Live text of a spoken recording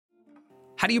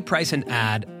How do you price an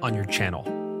ad on your channel?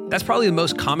 That's probably the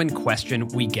most common question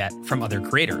we get from other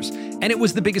creators. And it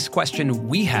was the biggest question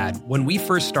we had when we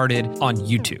first started on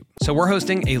YouTube. So we're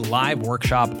hosting a live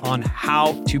workshop on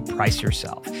how to price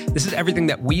yourself. This is everything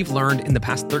that we've learned in the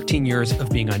past 13 years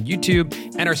of being on YouTube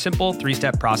and our simple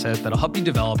 3-step process that'll help you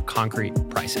develop concrete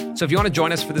pricing. So if you want to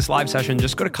join us for this live session,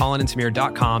 just go to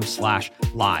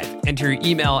colinandsamir.com/live. Enter your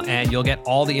email and you'll get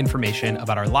all the information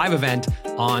about our live event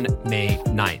on May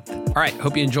 9th. All right,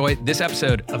 hope you enjoy this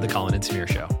episode of The Colin and Samir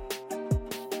Show.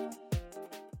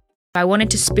 I wanted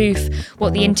to spoof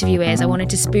what the interview is. I wanted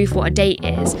to spoof what a date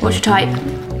is. What's your type?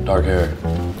 Dark hair.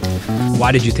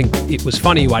 Why did you think it was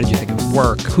funny? Why did you think it would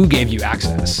work? Who gave you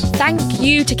access? Thank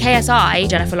you to KSI,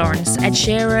 Jennifer Lawrence, Ed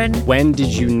Sheeran. When did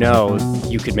you know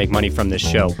you could make money from this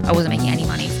show? I wasn't making any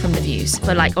money from the views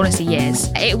for honestly years.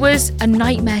 It was a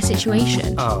nightmare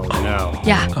situation. Oh no.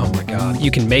 Yeah. Oh my God. You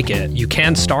can make it, you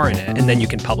can star in it, and then you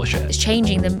can publish It's it.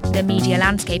 changing the media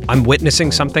landscape. I'm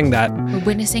witnessing something that... We're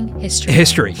witnessing history.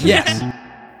 History, yes.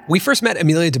 We first met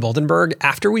Amelia Dimoldenberg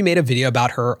after we made a video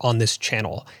about her on this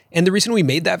channel. And the reason we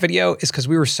made that video is because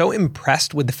we were so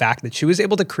impressed with the fact that she was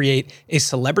able to create a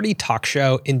celebrity talk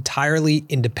show entirely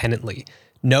independently.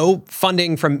 No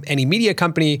funding from any media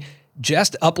company,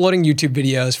 just uploading YouTube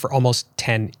videos for almost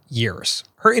 10 years.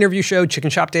 Her interview show, Chicken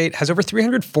Shop Date, has over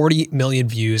 340 million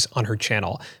views on her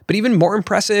channel. But even more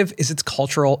impressive is its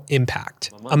cultural impact.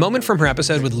 A moment from her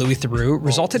episode with Louis Theroux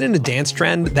resulted in a dance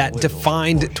trend that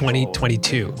defined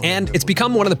 2022. And it's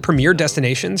become one of the premier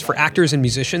destinations for actors and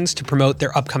musicians to promote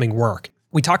their upcoming work.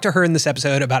 We talked to her in this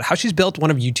episode about how she's built one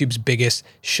of YouTube's biggest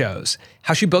shows,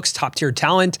 how she books top-tier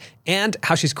talent, and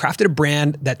how she's crafted a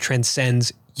brand that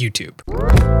transcends YouTube.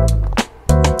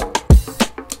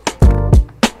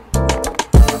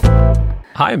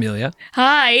 Hi, Amelia.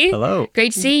 Hi. Hello.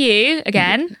 Great to see you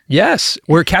again. Yes,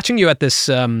 we're catching you at this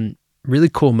really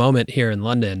cool moment here in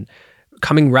London,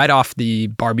 coming right off the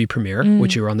Barbie premiere,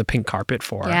 which you were on the pink carpet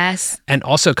for. Yes. And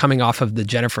also coming off of the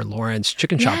Jennifer Lawrence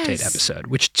Chicken Shop Date Yes. episode,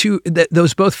 which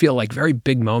those both feel like very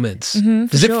big moments.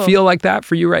 Does sure. it feel like that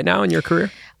for you right now in your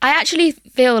career? I actually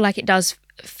feel like it does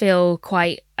feel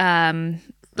quite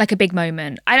like a big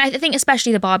moment. And I think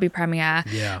especially the Barbie premiere.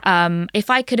 Yeah.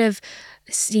 If I could have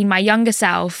seen my younger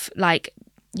self, at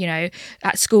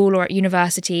school or at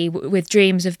university with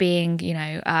dreams of being,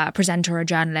 a presenter or a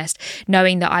journalist,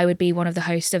 knowing that I would be one of the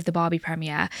hosts of the Barbie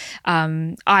premiere,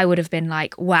 I would have been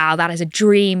like, wow, that is a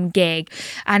dream gig.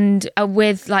 And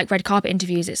with red carpet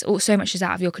interviews, it's so much is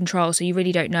out of your control. So you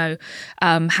really don't know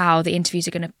how the interviews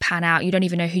are going to pan out. You don't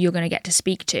even know who you're going to get to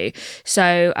speak to.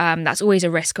 So that's always a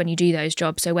risk when you do those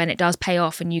jobs. So when it does pay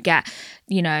off and you get,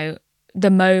 the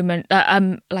moment,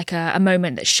 a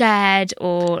moment that's shared,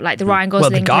 or like the Ryan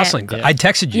Gosling. Well, the Gosling. clip. I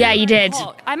texted you. Yeah, you did.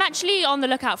 I'm actually on the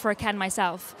lookout for a Ken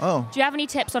myself. Oh. Do you have any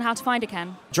tips on how to find a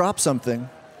Ken? Drop something.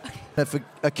 If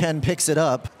a Ken picks it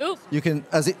up, Ooh. you can,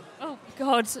 Oh,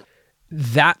 God.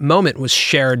 That moment was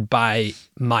shared by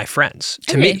my friends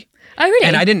to Really? me. Oh, really?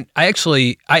 And I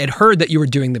had heard that you were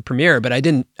doing the premiere, but I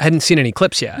hadn't seen any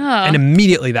clips yet. Oh. And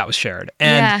immediately that was shared.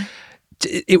 And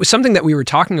it was something that we were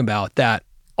talking about, that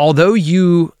although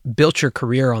you built your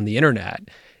career on the internet,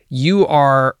 you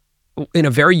are in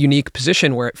a very unique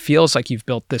position where it feels like you've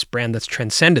built this brand that's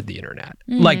transcended the internet.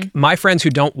 Like my friends who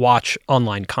don't watch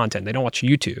online content, they don't watch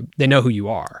YouTube, they know who you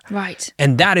are. Right.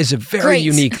 And that is a very Great.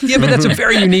 unique, but that's a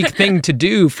very unique thing to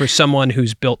do for someone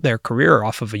who's built their career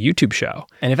off of a YouTube show.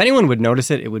 And if anyone would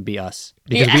notice it, it would be us.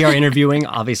 Because we are interviewing,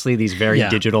 obviously, these very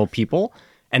digital people.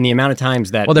 And the amount of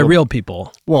times that... Well, they're real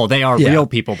people. Well, they are real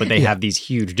people, but they have these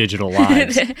huge digital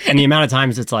lives. And the amount of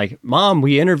times it's like, Mom,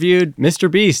 we interviewed Mr.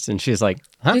 Beast. And she's like,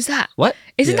 huh? Who's that? What?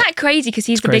 Isn't that crazy? Because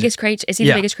he's the crazy. biggest creator. Is he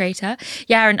the biggest creator?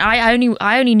 Yeah, and I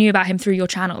only knew about him through your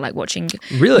channel, watching.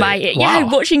 Really? Yeah, Wow.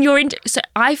 watching your. So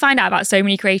I find out about so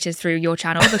many creators through your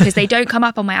channel because they don't come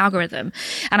up on my algorithm,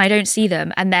 and I don't see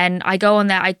them. And then I go on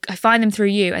there, I find them through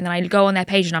you, and then I go on their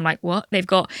page, and I'm like, what? They've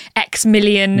got X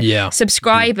million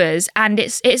subscribers, and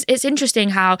it's interesting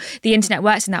how the internet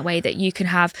works in that way, that you can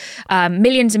have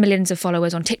millions and millions of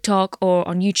followers on TikTok or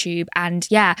on YouTube, and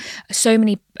so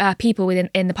many people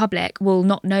in the public will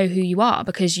not know who you are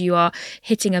because you are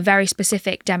hitting a very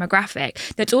specific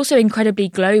demographic that's also incredibly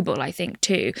global, I think,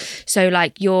 too. So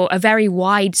you're a very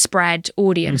widespread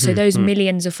audience. So those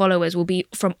millions of followers will be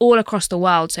from all across the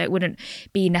world. So it wouldn't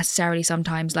be necessarily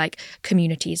sometimes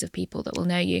communities of people that will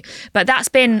know you. But that's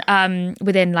been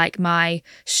within my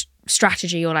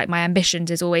strategy, or my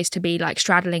ambitions is always to be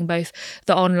straddling both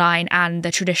the online and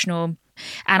the traditional.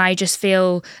 And I just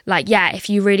feel if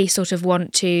you really sort of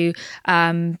want to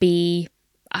be,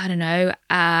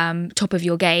 top of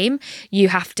your game, you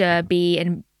have to be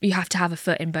in you have to have a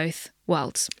foot in both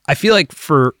worlds. I feel like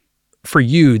for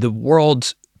you, the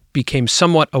world became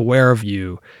somewhat aware of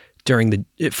you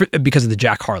because of the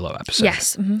Jack Harlow episode.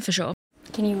 Yes, for sure.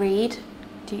 Can you read?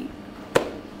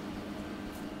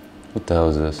 What the hell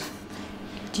is this?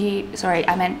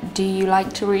 Do you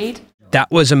like to read? That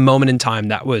was a moment in time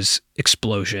that was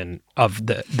explosion of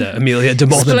the Amelia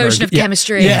Dimoldenberg. Explosion of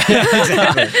chemistry. Yeah,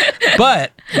 exactly.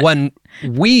 But when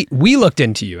we looked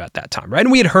into you at that time, right?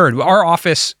 And we had heard our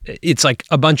office, it's like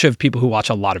a bunch of people who watch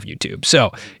a lot of YouTube.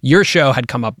 So your show had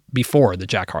come up before the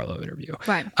Jack Harlow interview.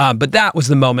 Right. But that was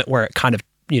the moment where it kind of,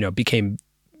 became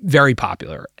very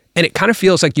popular. And it kind of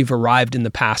feels like you've arrived in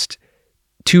the past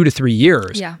 2 to 3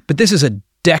 years. Yeah. But this is a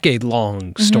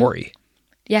decade-long story.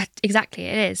 Yeah, exactly.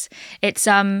 It is. It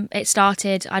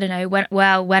started, I don't know,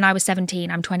 when I was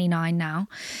 17. I'm 29 now.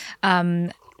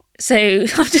 So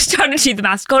I'm just trying to do the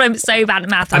maths. God, I'm so bad at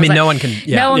math. No one can.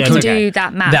 Yeah, no one can okay. do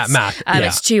that math. That math. Yeah.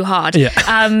 It's too hard. Yeah.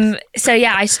 So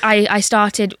yeah, I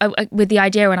started with the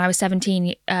idea when I was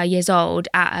 17 years old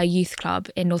at a youth club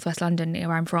in Northwest London,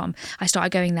 where I'm from. I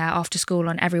started going there after school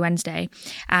on every Wednesday,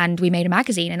 and we made a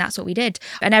magazine, and that's what we did.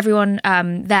 And everyone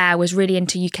there was really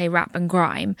into UK rap and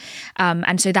grime,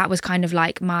 and so that was kind of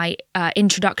like my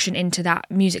introduction into that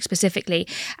music specifically.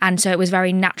 And so it was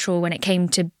very natural when it came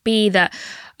to be that.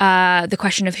 The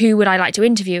question of who would I like to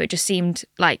interview, it just seemed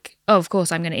like, oh, of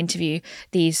course I'm going to interview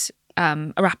these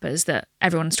rappers that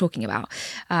everyone's talking about.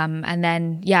 And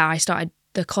then, I started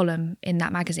the column in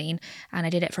that magazine, and I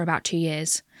did it for about 2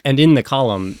 years. And in the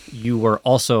column, you were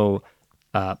also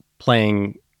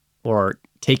playing or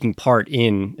taking part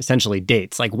in essentially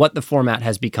dates. Like what the format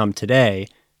has become today,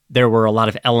 there were a lot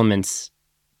of elements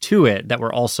to it that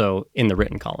were also in the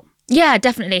written column. Yeah,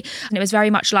 definitely. And it was very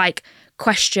much like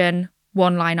question,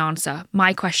 one-line answer.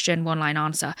 My question, one-line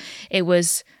answer. It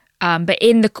was, but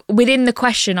within the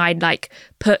question, I'd like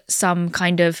put some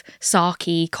kind of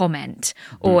sarky comment,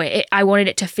 or I wanted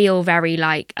it to feel very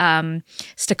like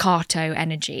staccato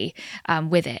energy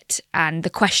with it. And the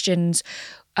questions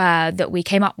that we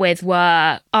came up with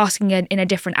were asking it in a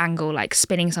different angle, like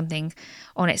spinning something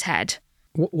on its head.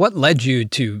 What led you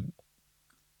to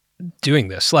doing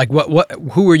this? Like,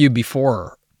 who were you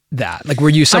before that? Like, were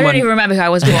you someone? I don't even remember who I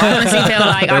was before. I honestly feel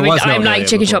like I'm no like Amelia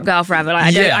chicken before. shop girl forever.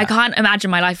 Like I can't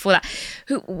imagine my life before that.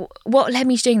 What led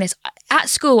me to doing this? At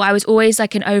school, I was always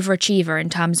like an overachiever in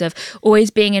terms of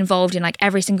always being involved in like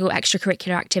every single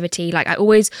extracurricular activity. Like I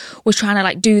always was trying to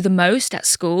like do the most at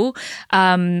school,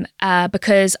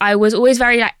 because I was always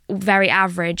very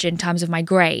average in terms of my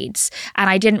grades, and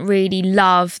I didn't really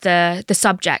love the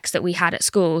subjects that we had at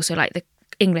school. So like the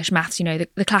English, maths,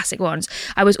 the classic ones.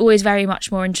 I was always very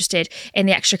much more interested in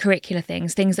the extracurricular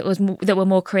things that were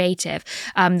more creative,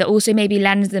 that also maybe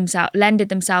lended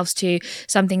themselves to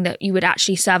something that you would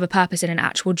actually serve a purpose in an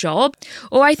actual job.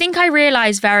 Or I think I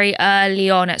realized very early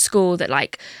on at school that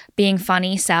like being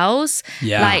funny sells, and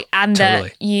totally.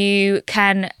 that you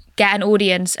can get an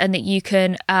audience and that you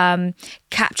can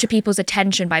capture people's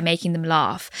attention by making them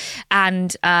laugh.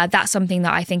 And that's something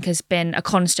that I think has been a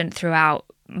constant throughout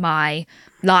my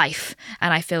life.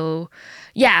 And I feel,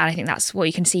 I think that's what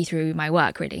you can see through my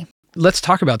work, really. Let's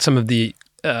talk about some of the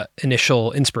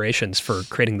initial inspirations for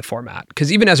creating the format. Because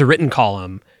even as a written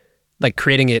column, like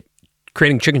creating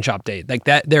Chicken Shop Date, like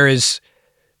that, there is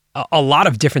a lot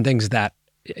of different things that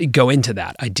go into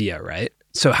that idea, right?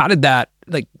 So how did that,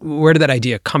 like, where did that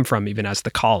idea come from even as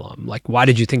the column? Like, why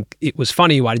did you think it was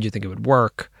funny? Why did you think it would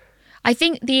work? I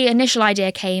think the initial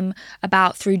idea came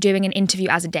about through doing an interview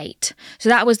as a date. So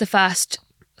that was the first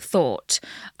thought.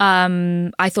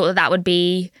 I thought that would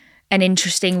be an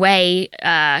interesting way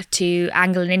to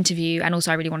angle an interview, and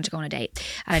also I really wanted to go on a date,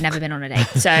 and I'd never been on a date,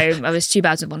 so I was 2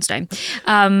 birds with one stone.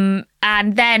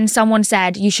 And then someone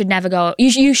said you should never go.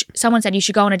 Someone said you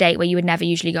should go on a date where you would never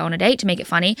usually go on a date to make it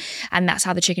funny, and that's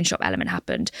how the chicken shop element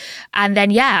happened. And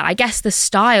then I guess the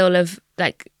style of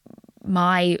like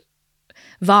my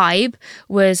vibe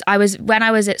was when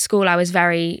I was at school, I was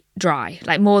very dry,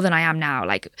 like more than I am now,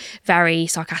 like very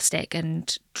sarcastic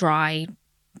and dry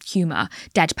humor,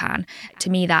 deadpan.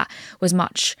 To me, that was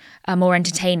much more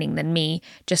entertaining than me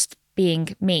just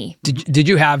being me. Did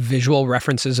you have visual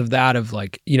references of that, of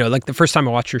like, like the first time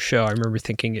I watched your show, I remember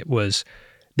thinking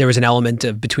there was an element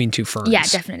of Between Two Ferns. Yeah,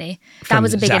 definitely. That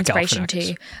was a big Zach inspiration Galifianakis.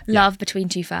 too. Love Between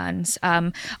Two Ferns.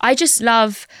 I just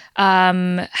love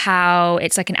how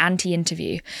it's like an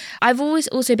anti-interview. I've always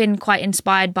also been quite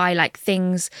inspired by like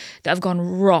things that have gone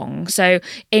wrong. So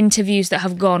interviews that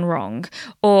have gone wrong,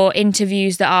 or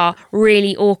interviews that are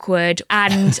really awkward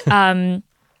and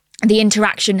the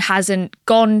interaction hasn't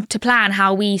gone to plan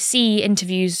how we see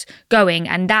interviews going.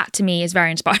 And that to me is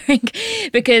very inspiring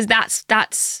because that's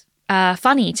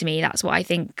funny to me. That's what I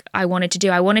think I wanted to do.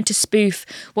 I wanted to spoof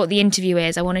what the interview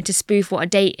is. I wanted to spoof what a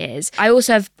date is. I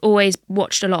also have always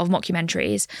watched a lot of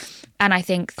mockumentaries. And I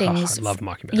think things... I love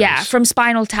mockumentaries. Yeah, from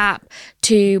Spinal Tap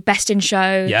to Best in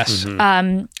Show. Yes.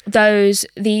 Those,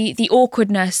 the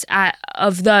awkwardness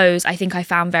of those, I think I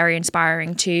found very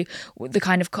inspiring to the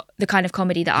kind of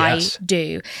comedy that Yes. I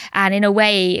do. And in a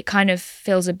way, it kind of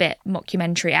feels a bit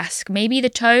mockumentary-esque. Maybe the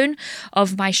tone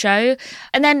of my show.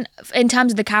 And then in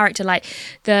terms of the character, like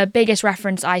the biggest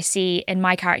reference I see in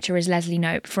my character is Leslie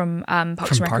Knope from Parks and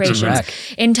Parks and Recreation. Rec.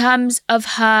 In terms of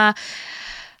her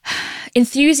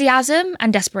enthusiasm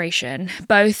and desperation,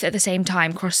 both at the same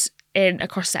time, in a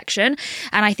cross section.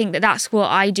 And I think that that's what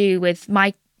I do with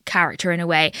my character in a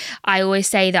way. I always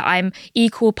say that I'm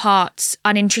equal parts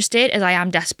uninterested as I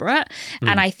am desperate.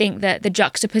 And I think that the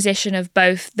juxtaposition of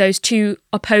both those two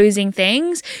opposing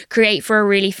things create for a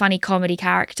really funny comedy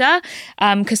character.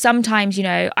 Because sometimes, you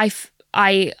know,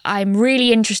 I'm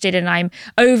really interested and I'm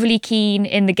overly keen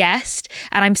in the guest,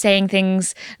 and I'm saying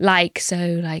things like,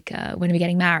 when are we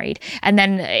getting married? And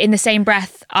then in the same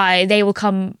breath, they will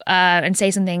come and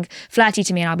say something flirty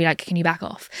to me, and I'll be like, can you back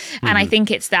off? And I think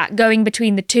it's that going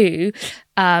between the two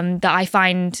that I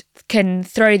find can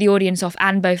throw the audience off,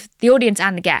 and both the audience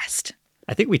and the guest.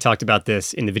 I think we talked about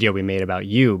this in the video we made about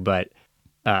you, but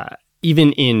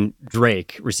even in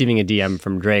Drake, receiving a DM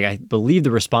from Drake, I believe the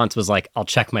response was like, I'll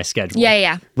check my schedule.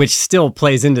 Yeah. Which still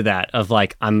plays into that of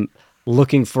like, I'm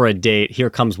looking for a date. Here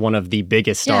comes one of the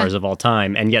biggest stars of all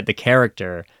time. And yet the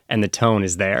character and the tone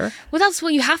is there. Well, that's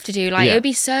what you have to do. Like, it would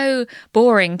be so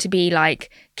boring to be like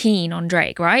keen on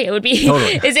Drake, right? It would be,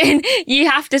 Totally. as in, you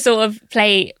have to sort of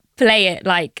play it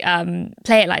like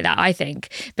that, I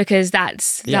think, because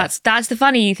that's the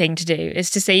funny thing to do,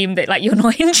 is to seem that like you're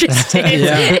not interested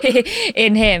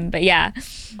in him. But yeah.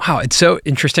 Wow, it's so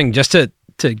interesting. Just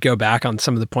to go back on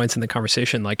some of the points in the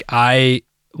conversation, like I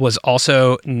was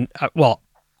also,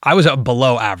 I was a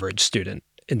below average student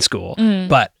in school,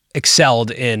 but excelled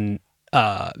in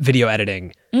video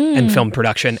editing and film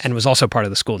production, and was also part of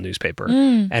the school newspaper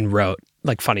and wrote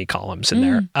like funny columns in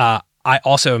there. I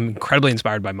also am incredibly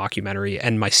inspired by mockumentary,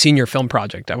 and my senior film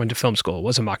project, I went to film school,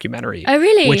 was a mockumentary. Oh,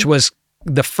 really? Which was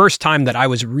the first time that I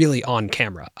was really on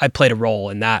camera. I played a role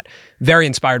in that, very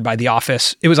inspired by The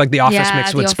Office. It was like The Office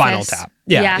mixed with Spinal Tap.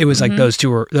 Yeah, it was like those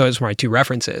were my two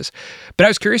references. But I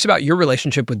was curious about your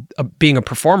relationship with being a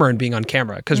performer and being on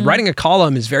camera, because writing a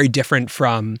column is very different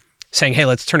from saying, hey,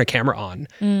 let's turn a camera on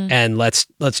and let's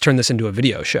turn this into a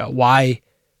video show. Why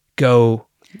go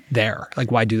there?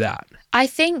 Like, why do that? I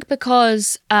think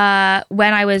because when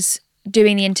I was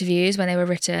doing the interviews, when they were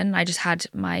written, I just had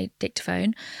my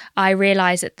dictaphone. I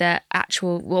realised that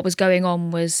what was going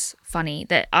on was funny.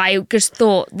 That I just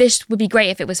thought this would be great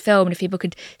if it was filmed, if people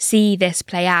could see this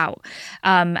play out.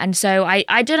 And so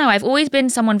I don't know. I've always been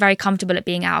someone very comfortable at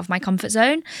being out of my comfort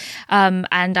zone,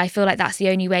 and I feel like that's the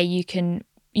only way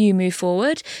you move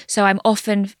forward. So I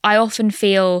often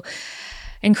feel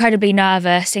incredibly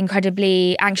nervous,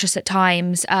 incredibly anxious at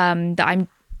times, that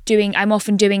I'm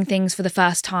often doing things for the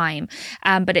first time.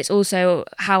 But it's also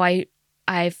how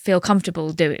I feel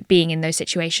comfortable being in those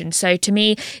situations. So to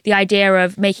me, the idea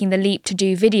of making the leap to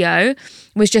do video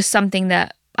was just something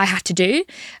that I had to do.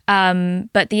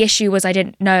 But the issue was I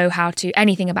didn't know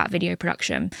anything about video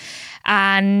production.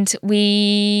 And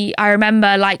I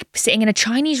remember like sitting in a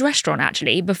Chinese restaurant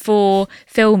actually before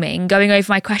filming, going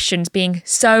over my questions, being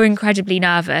so incredibly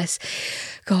nervous.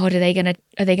 God, are they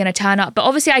gonna turn up? But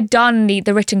obviously I'd done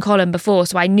the written column before,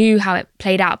 so I knew how it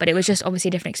played out, but it was just obviously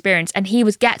a different experience. And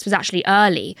Getz was actually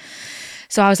early.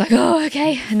 So I was like, oh,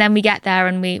 okay. And then we get there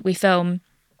and we film.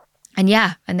 And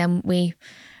yeah, and then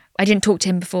I didn't talk to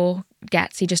him before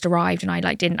Getz. He just arrived, and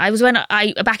back in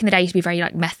the day, I used to be very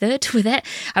like method with it.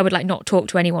 I would like not talk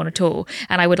to anyone at all,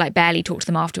 and I would like barely talk to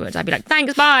them afterwards. I'd be like,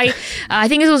 thanks, bye. I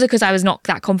think it's also because I was not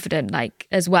that confident like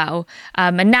as well.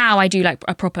 And now I do like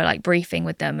a proper like briefing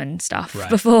with them and stuff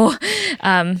before.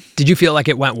 Did you feel like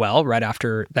it went well right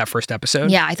after that first episode?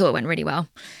 Yeah, I thought it went really well.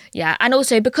 Yeah, and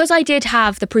also because I did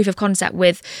have the proof of concept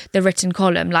with the written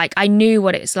column, like I knew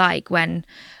what it's like when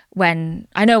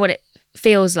I know what it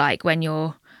feels like when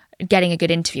you're getting a good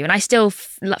interview, and I still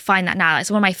find that now. It's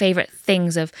one of my favorite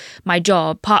things of my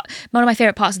job. One of my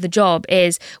favorite parts of the job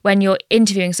is when you're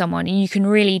interviewing someone and you can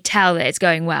really tell that it's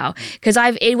going well. Because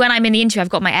when I'm in the interview, I've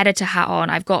got my editor hat on,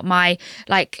 I've got my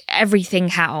like everything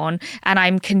hat on, and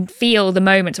I can feel the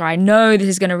moments where I know this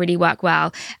is going to really work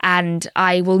well, and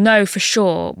I will know for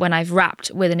sure when I've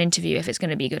wrapped with an interview if it's going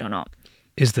to be good or not.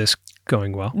 Is this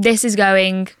going well? This is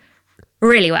going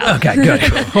really well. Okay, good.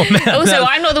 Oh, man, Also,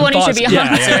 I'm not the one who should be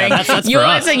answering. That's You're for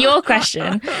us. answering your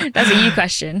question. That's a you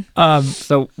question.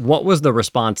 So what was the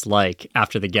response like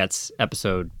after the Gets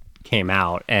episode came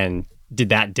out, and did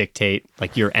that dictate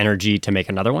like your energy to make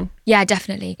another one? Yeah,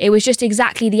 definitely. It was just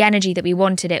exactly the energy that we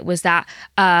wanted. It was that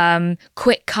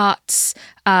quick cuts,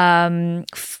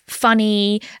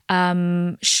 funny,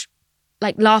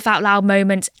 like laugh out loud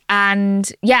moments.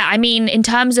 And yeah, I mean, in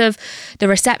terms of the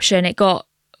reception, it got,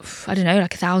 I don't know,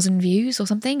 like 1,000 views or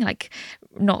something, like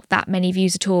not that many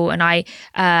views at all. And I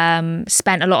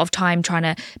spent a lot of time trying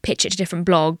to pitch it to different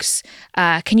blogs.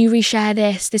 Can you reshare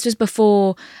this? This was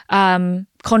before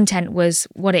content was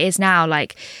what it is now.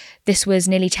 Like this was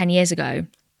nearly 10 years ago.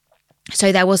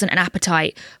 So there wasn't an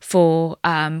appetite for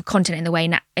content in the way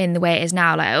it is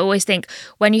now. Like I always think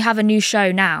when you have a new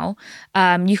show now,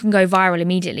 you can go viral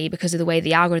immediately because of the way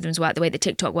the algorithms work, the way that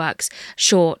TikTok works,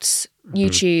 shorts,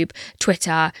 YouTube,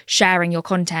 Twitter, sharing your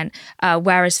content.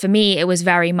 Whereas for me, it was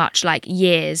very much like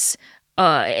years.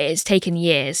 It's taken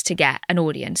years to get an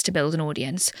audience, to build an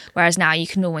audience. Whereas now you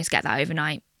can almost get that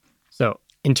overnight. So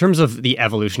in terms of the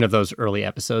evolution of those early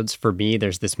episodes, for me,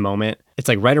 there's this moment. It's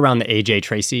like right around the AJ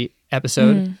Tracy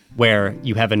episode where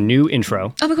you have a new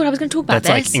intro. Oh my God, I was going to talk about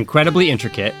that's this. like incredibly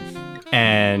intricate,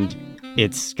 and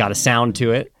it's got a sound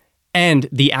to it, and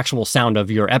the actual sound of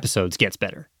your episodes gets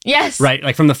better. Yes. Right?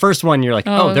 Like from the first one, you're like,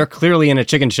 oh, they're clearly in a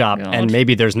chicken shop God. and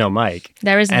maybe there's no mic.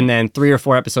 There isn't. And then 3 or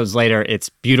 4 episodes later, it's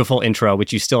beautiful intro,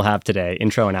 which you still have today,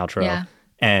 intro and outro, Yeah.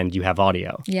 and you have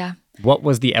audio. Yeah. What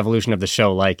was the evolution of the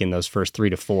show like in those first 3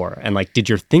 to 4? And like, did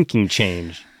your thinking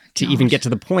change to even get to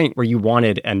the point where you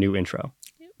wanted a new intro?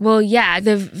 Well, yeah,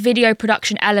 the video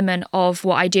production element of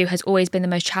what I do has always been the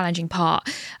most challenging part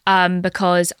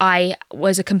because I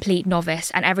was a complete novice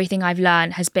and everything I've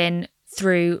learned has been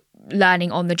through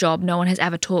learning on the job. No one has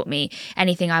ever taught me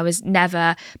anything. I was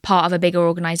never part of a bigger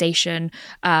organization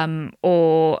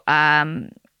or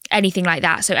anything like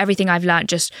that. So everything I've learned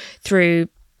just through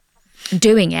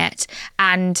doing it.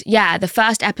 And yeah, the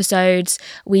first episodes,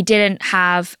 we didn't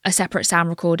have a separate sound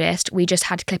recordist. We just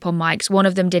had clip-on mics. One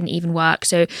of them didn't even work.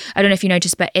 So I don't know if you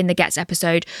noticed, but in the Gets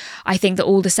episode, I think that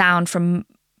all the sound from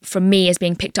me is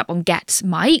being picked up on Gets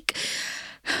mic.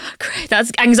 Great,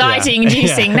 that's anxiety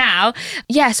inducing now.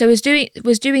 Yeah, so I was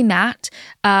doing that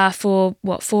for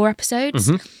 4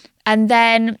 episodes. And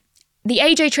then the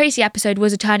AJ Tracy episode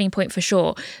was a turning point for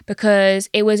sure, because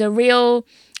it was a real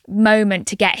moment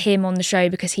to get him on the show,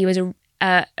 because he was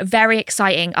a very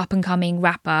exciting up and coming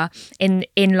rapper in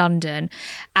London,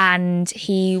 and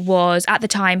he was at the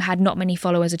time had not many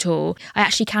followers at all. I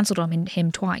actually cancelled on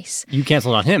him twice. You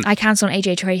cancelled on him? I cancelled on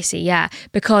AJ Tracy, yeah,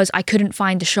 because I couldn't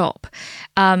find a shop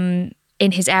in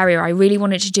his area. I really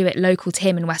wanted to do it local to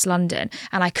him in West London,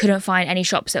 and I couldn't find any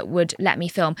shops that would let me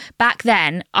film. Back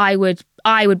then, I would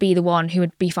be the one who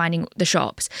would be finding the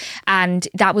shops, and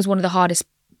that was one of the hardest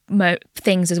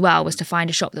things as well, was to find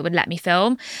a shop that would let me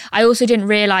film. I also didn't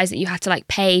realize that you had to like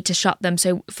pay to shut them.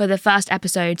 So for the first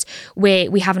episodes,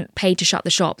 we haven't paid to shut the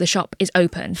shop. The shop is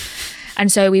open. And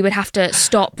so we would have to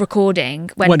stop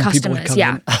recording when people would customers,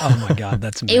 come in. Oh my God,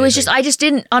 that's amazing. It was just, I just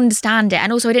didn't understand it.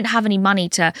 And also I didn't have any money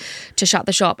to shut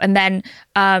the shop. And then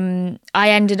I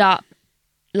ended up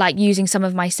like using some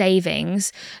of my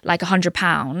savings, like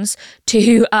 £100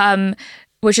 to,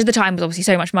 which at the time was obviously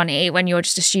so much money when you're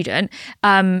just a student,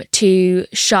 to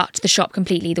shut the shop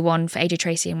completely, the one for AJ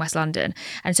Tracy in West London.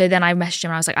 And so then I messaged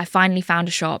him and I was like, I finally found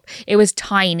a shop. It was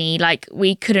tiny, like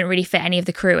we couldn't really fit any of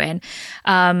the crew in.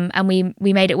 And we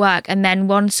made it work. And then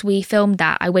once we filmed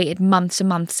that, I waited months and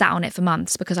months, sat on it for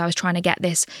months, because I was trying to get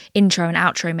this intro and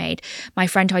outro made. My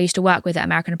friend who I used to work with at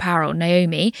American Apparel,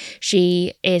 Naomi,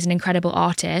 she is an incredible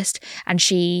artist, and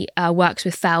she works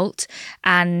with felt,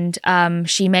 and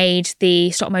she made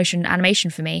the stop motion animation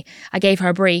for me. I gave her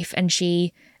a brief and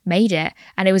she made it,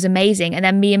 and it was amazing. And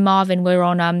then me and Marvin were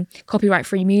on copyright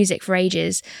free music for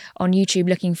ages on YouTube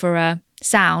looking for a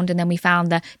sound, and then we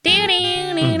found the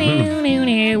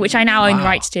which I now own the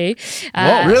rights to.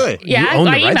 Whoa, really? Yeah, You own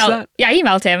the rights to that? I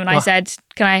emailed him and I said,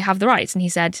 can I have the rights? And he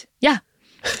said, yeah.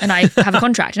 And I have a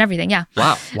contract and everything, yeah.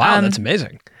 Wow, that's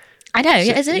amazing. I know,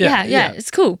 isn't it? yeah, Yeah, it's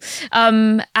cool.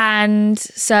 And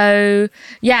so,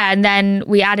 yeah, and then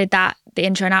we added the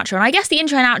intro and outro. And I guess the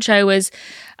intro and outro was,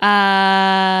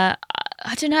 I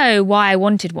don't know why I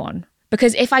wanted one.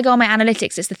 Because if I go on my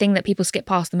analytics, it's the thing that people skip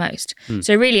past the most.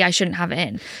 So really, I shouldn't have it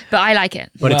in. But I like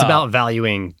it. But it's about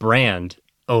valuing brand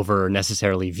over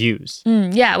necessarily views.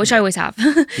 Yeah, which I always have.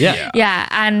 Yeah,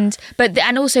 and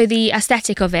also the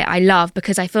aesthetic of it, I love,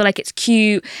 because I feel like it's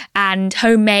cute and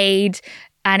homemade,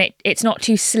 and it's not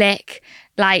too slick.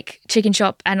 like Chicken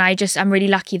Shop, and I'm really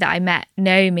lucky that I met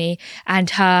Naomi, and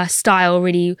her style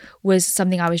really was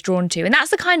something I was drawn to. And that's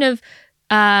the kind of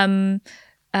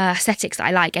aesthetics that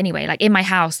I like anyway. Like in my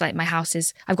house, like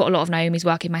I've got a lot of Naomi's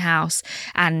work in my house,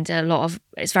 and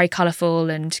it's very colourful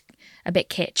and a bit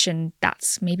kitsch, and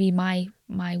that's maybe my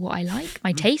what I like,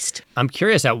 my taste. I'm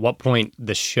curious at what point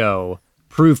the show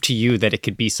proved to you that it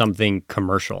could be something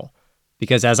commercial.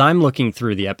 Because as I'm looking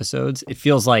through the episodes, it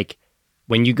feels like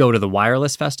when you go to the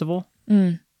Wireless Festival,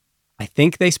 I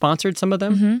think they sponsored some of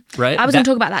them, right? I was going to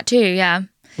talk about that too, yeah.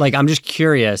 Like, I'm just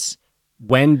curious,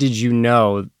 when did you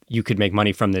know you could make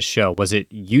money from this show? Was it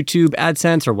YouTube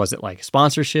AdSense or was it like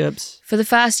sponsorships? For the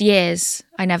first years,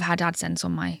 I never had AdSense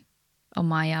on my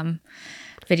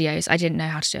videos. I didn't know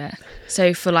how to do it.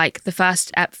 So for like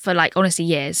honestly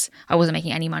years, I wasn't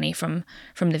making any money from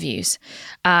the views.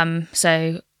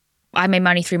 So I made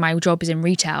money through my job as in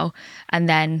retail, and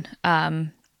then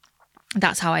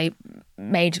that's how I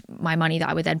made my money that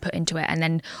I would then put into it. And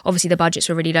then obviously the budgets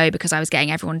were really low because I was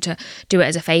getting everyone to do it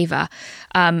as a favor.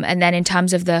 And then in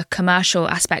terms of the commercial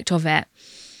aspect of it,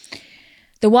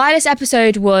 the Wireless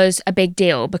episode was a big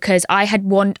deal because I had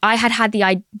had the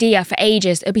idea for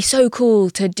ages. It'd be so cool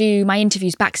to do my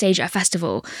interviews backstage at a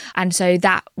festival. And so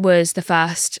that was the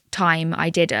first time I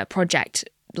did a project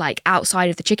like outside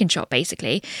of the Chicken Shop,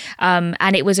 basically.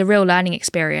 And it was a real learning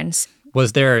experience.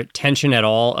 Was there tension at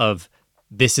all of,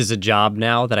 this is a job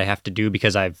now that I have to do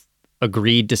because I've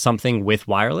agreed to something with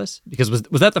Wireless? Because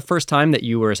was that the first time that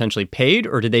you were essentially paid,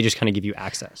 or did they just kind of give you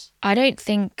access? I don't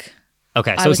think.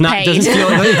 Okay, so I was paid. Doesn't feel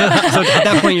like, so at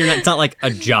that point it's not like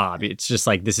a job. It's just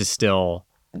like, this is still.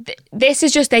 This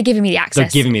is just they're giving me the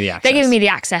access. They're giving me the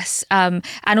access. And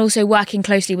also working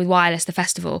closely with Wireless, the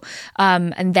festival,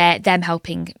 and them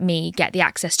helping me get the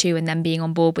access to, and them being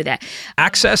on board with it.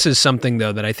 Access is something,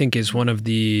 though, that I think is one of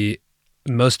the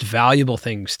most valuable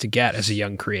things to get as a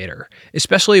young creator,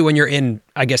 especially when you're in,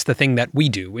 I guess, the thing that we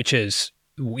do, which is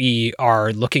we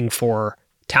are looking for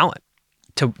talent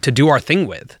to do our thing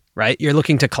with, right? You're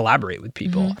looking to collaborate with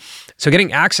people. So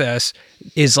getting access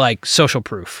is like social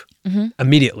proof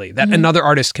immediately that another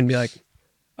artist can be like,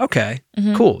 okay,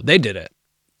 cool, they did it.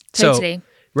 Totally. So,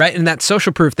 right? And that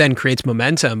social proof then creates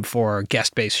momentum for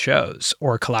guest-based shows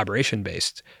or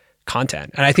collaboration-based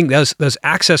content. And I think those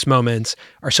access moments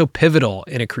are so pivotal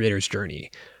in a creator's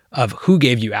journey of who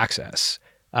gave you access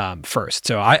first.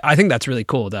 So I think that's really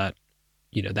cool that,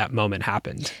 you know, that moment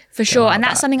happened. For sure. And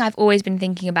that's something I've always been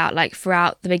thinking about, like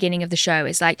throughout the beginning of the show,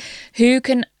 is like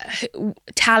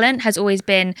talent has always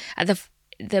been at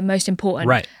the most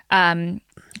important kind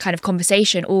of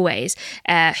conversation always.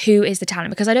 Who is the talent?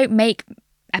 Because I don't make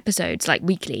episodes like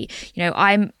weekly. You know,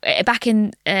 I'm back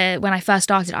in when I first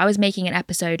started, I was making an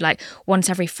episode like once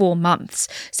every 4 months,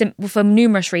 for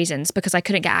numerous reasons, because I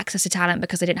couldn't get access to talent,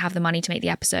 because I didn't have the money to make the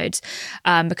episodes,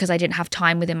 because I didn't have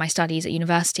time within my studies at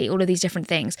university, all of these different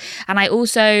things. And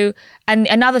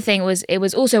another thing was, it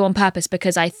was also on purpose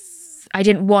because I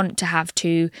didn't want to have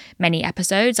too many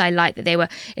episodes. I like that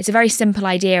it's a very simple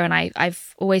idea, and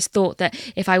I've always thought that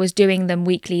if I was doing them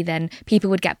weekly, then people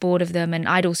would get bored of them, and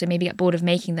I'd also maybe get bored of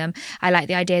making them. I like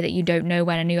the idea that you don't know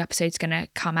when a new episode's going to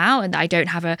come out, and that I don't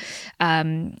have a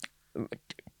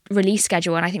release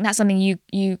schedule. And I think that's something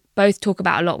you both talk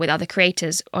about a lot with other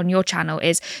creators on your channel,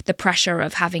 is the pressure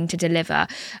of having to deliver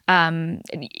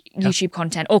YouTube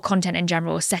content or content in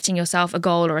general, setting yourself a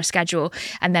goal or a schedule,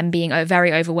 and then being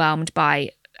very overwhelmed by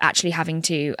actually having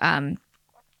to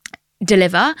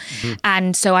deliver.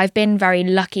 And so I've been very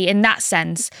lucky in that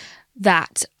sense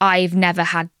that I've never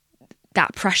had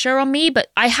that pressure on me,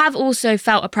 but I have also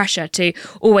felt a pressure to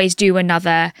always do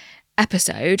another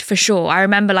episode, for sure. I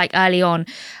remember like early on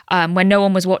when no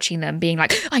one was watching them, being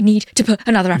like, I need to put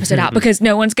another episode out because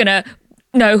no one's gonna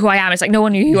know who I am. It's like no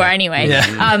one knew who you are anyway.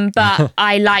 But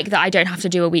I like that I don't have to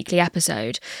do a weekly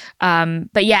episode.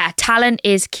 But yeah, talent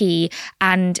is key.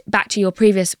 And back to your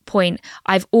previous point,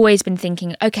 I've always been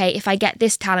thinking, okay, if I get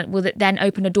this talent, will it then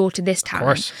open a door to this talent? Of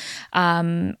course.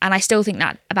 And I still think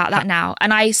about that now.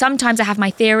 And sometimes I have my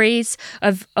theories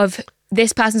of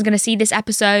this person's going to see this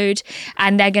episode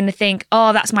and they're going to think,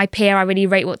 oh, that's my peer, I really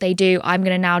rate what they do, I'm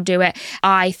going to now do it.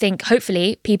 I think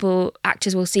hopefully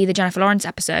actors will see the Jennifer Lawrence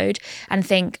episode and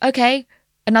think, okay,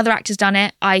 another actor's done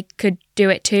it, I could do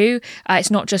it too. It's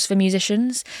not just for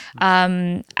musicians.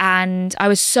 And I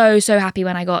was so happy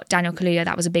when I got Daniel Kaluuya.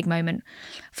 That was a big moment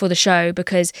for the show,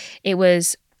 because it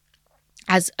was,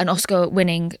 as an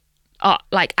Oscar-winning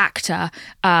actor,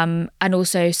 and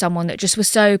also someone that just was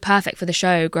so perfect for the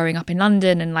show, growing up in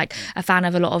London and like a fan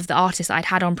of a lot of the artists I'd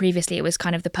had on previously. It was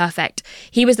kind of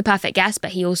he was the perfect guest,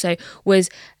 but he also was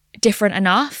different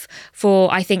enough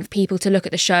for, I think, people to look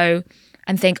at the show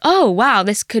and think, oh, wow,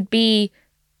 this could be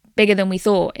bigger than we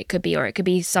thought it could be, or it could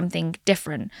be something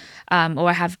different, or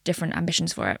I have different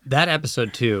ambitions for it. That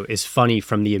episode too is funny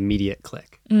from the immediate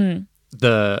click.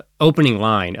 The opening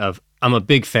line of, I'm a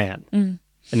big fan, and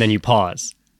then you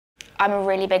pause. I'm a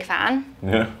really big fan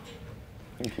Yeah.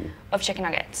 Thank you. of chicken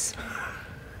nuggets.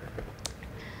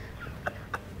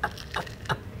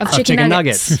 Of chicken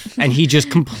nuggets. And he just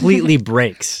completely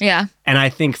breaks. Yeah. And I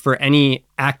think for any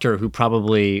actor who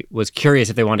probably was curious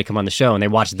if they wanted to come on the show and they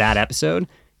watched that episode,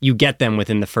 you get them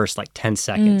within the first like 10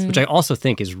 seconds, which I also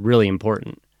think is really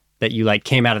important, that you like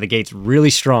came out of the gates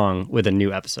really strong with a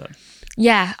new episode.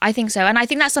 Yeah, I think so. And I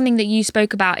think that's something that you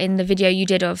spoke about in the video you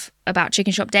did about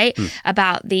Chicken Shop Date,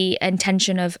 about the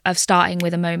intention of starting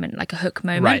with a moment, like a hook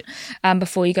moment,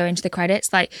 before you go into the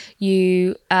credits. Like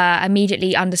you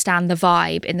immediately understand the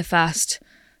vibe in the first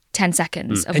 10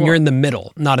 seconds. And you're in the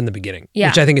middle, not in the beginning, Yeah.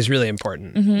 which I think is really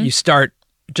important. You start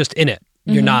just in it.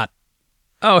 You're not,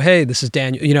 oh, hey, this is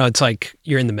Daniel. You know, it's like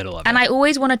you're in the middle of it. And I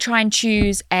always want to try and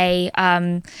choose a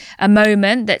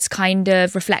moment that's kind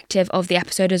of reflective of the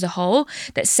episode as a whole,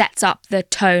 that sets up the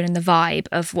tone and the vibe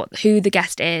of who the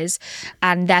guest is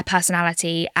and their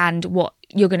personality and what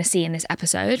you're going to see in this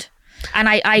episode. And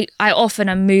I often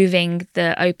am moving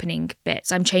the opening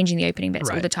bits. I'm changing the opening bits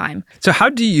all the time. So how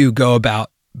do you go about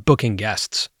booking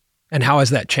guests? And how has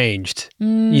that changed,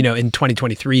 you know, in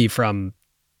 2023 from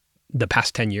the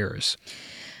past 10 years?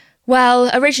 Well,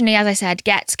 originally, as I said,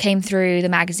 Get came through the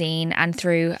magazine and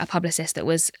through a publicist that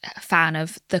was a fan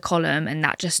of the column, and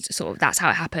that just sort of, that's how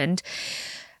it happened.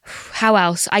 How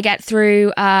else? I get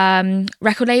through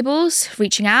record labels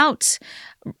reaching out.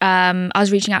 I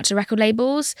was reaching out to record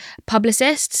labels,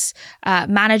 publicists,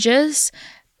 managers,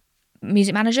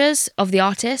 music managers of the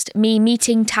artist, me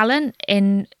meeting talent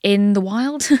in the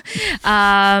wild,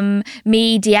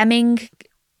 me DMing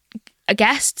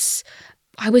guests.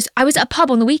 I was at a pub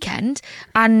on the weekend,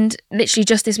 and literally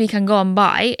just this weekend gone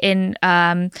by in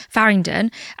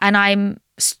Farringdon, and I'm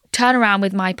turn around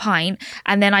with my pint,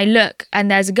 and then I look,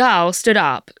 and there's a girl stood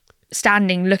up,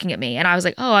 standing, looking at me, and I was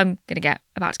like, oh, I'm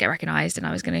about to get recognised, and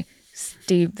I was gonna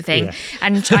do the thing,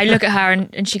 and I look at her,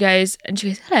 and she goes,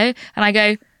 hello, and I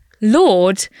go,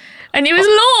 Lord, and it was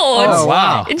Lord. Oh,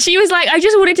 wow. And she was like, I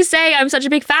just wanted to say I'm such a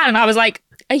big fan, and I was like,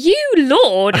 are you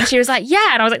Lord? And she was like,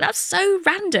 yeah. And I was like, that's so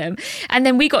random. And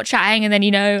then we got chatting, and then,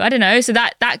 you know, I don't know. So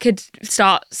that could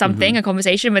start something, a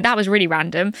conversation, but that was really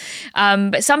random.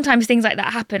 But sometimes things like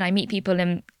that happen. I meet people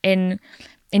in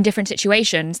different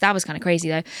situations. That was kind of crazy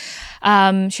though.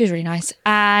 She was really nice.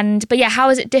 But yeah, how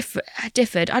has it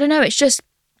differed? I don't know. It's just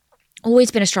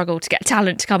always been a struggle to get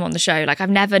talent to come on the show. Like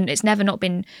it's never not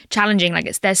been challenging.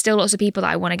 Like there's still lots of people that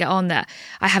I want to get on that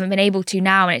I haven't been able to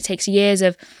now. And it takes years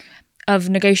of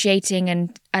negotiating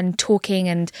and talking,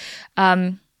 and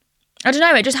I don't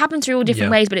know, it just happens through all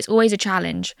different ways, but it's always a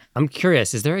challenge. I'm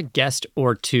curious, is there a guest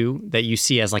or two that you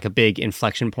see as like a big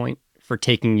inflection point for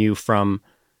taking you from,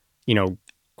 you know,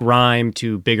 grime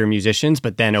to bigger musicians,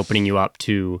 but then opening you up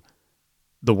to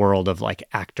the world of like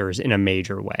actors in a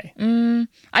major way?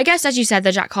 I guess, as you said,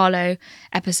 the Jack Harlow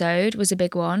episode was a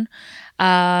big one.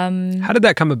 How did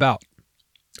that come about?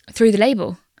 Through the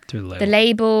label. The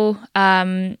label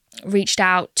Reached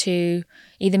out to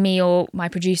either me or my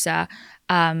producer.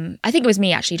 I think it was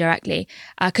me actually directly,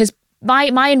 because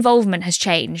my involvement has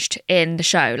changed in the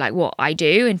show, like what I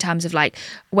do in terms of like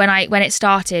when it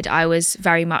started, I was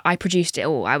very much, I produced it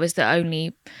all. I was I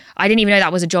didn't even know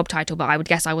that was a job title, but I would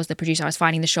guess I was the producer. I was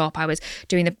finding the shop, I was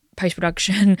doing the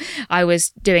post-production, I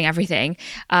was doing everything.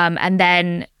 And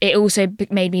then it also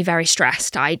made me very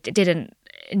stressed. I didn't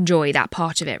enjoy that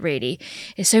part of it, really.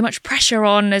 There's so much pressure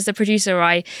on as the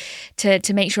producer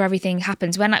to make sure everything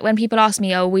happens. When people ask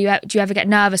me, oh, do you ever get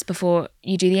nervous before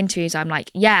you do the interviews? I'm like,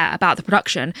 yeah, about the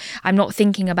production. I'm not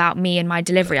thinking about me and my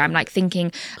delivery. I'm like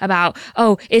thinking about,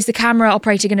 oh, is the camera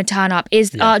operator going to turn up?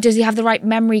 Does he have the right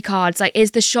memory cards? Like,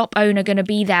 is the shop owner going to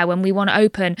be there when we want to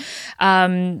open?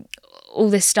 All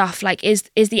this stuff, like, is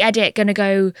the edit going to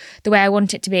go the way I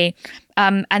want it to be?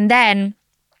 And then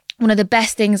one of the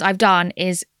best things I've done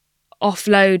is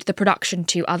offload the production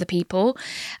to other people,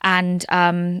 and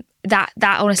that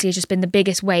honestly has just been the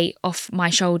biggest weight off my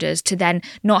shoulders, to then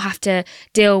not have to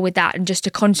deal with that and just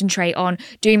to concentrate on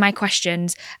doing my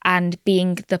questions and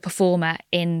being the performer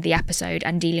in the episode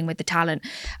and dealing with the talent.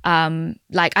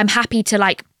 Like, I'm happy to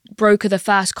like broker the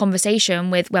first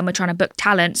conversation with when we're trying to book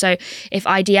talent. So if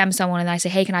I DM someone and I say,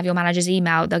 hey, can I have your manager's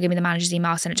email? They'll give me the manager's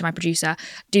email, I'll send it to my producer,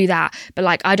 do that. But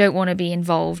like, I don't want to be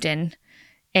involved in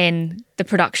in the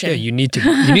production. Yeah, you need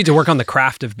to work on the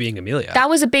craft of being Amelia. That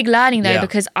was a big learning though, Yeah.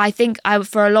 because I think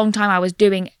for a long time I was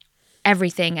doing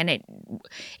everything and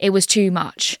it was too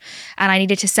much, and I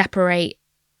needed to separate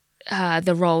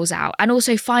the roles out, and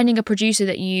also finding a producer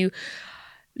that you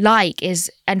like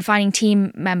and finding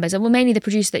team members, and well, mainly the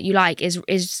producer that you like is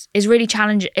really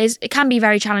challenging. It can be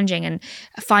very challenging, and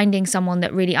finding someone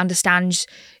that really understands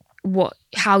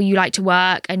how you like to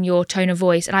work and your tone of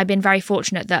voice. And I've been very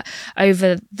fortunate that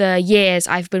over the years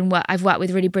I've worked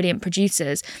with really brilliant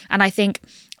producers, and I think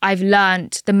I've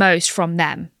learned the most from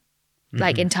them.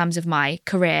 Like in terms of my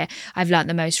career, I've learned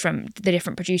the most from the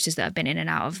different producers that have been in and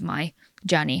out of my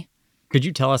journey. Could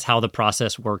you tell us how the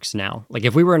process works now? Like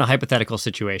if we were in a hypothetical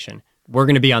situation, we're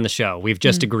going to be on the show. We've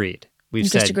just agreed. We've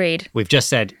just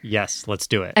said, yes, let's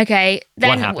do it. Okay.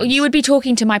 Then you would be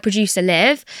talking to my producer,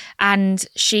 Liv, and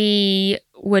she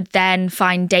would then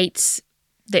find dates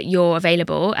that you're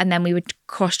available, and then we would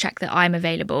cross-check that I'm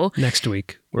available. Next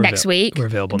week. We're available next week.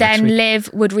 Then Liv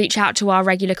would reach out to our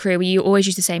regular crew. We always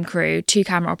use the same crew: 2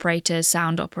 camera operators,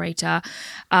 sound operator,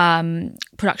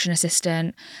 production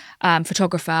assistant,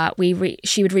 photographer.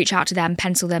 She would reach out to them,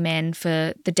 pencil them in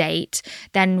for the date.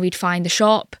 Then we'd find the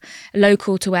shop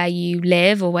local to where you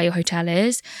live or where your hotel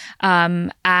is.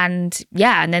 And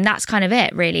then that's kind of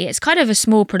it, really. It's kind of a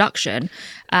small production.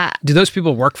 Do those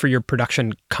people work for your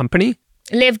production company?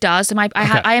 Liv does. So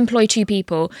I employ 2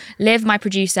 people: Liv, my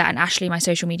producer, and Ashley, my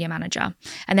social media manager.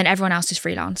 And then everyone else is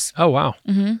freelance. Oh, wow.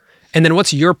 Mm-hmm. And then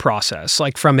what's your process?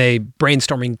 Like from a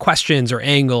brainstorming questions or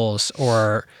angles,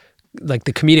 or like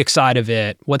the comedic side of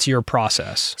it, what's your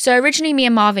process? So originally me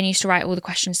and Marvin used to write all the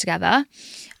questions together.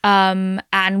 And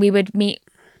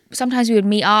sometimes we would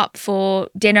meet up for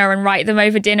dinner and write them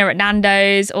over dinner at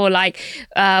Nando's, or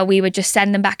we would just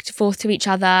send them back and forth to each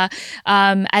other.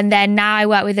 And then now I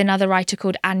work with another writer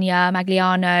called Anya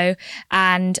Magliano,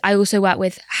 and I also work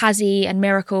with Hazzy and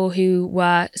Miracle, who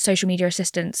were social media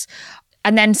assistants.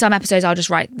 And then some episodes I'll just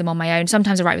write them on my own.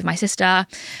 Sometimes I write with my sister,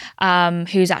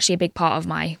 who's actually a big part of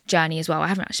my journey as well. I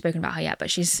haven't actually spoken about her yet,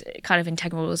 but she's kind of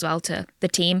integral as well to the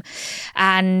team.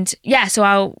 And yeah, so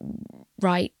I'll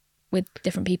write with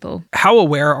different people. How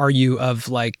aware are you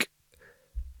of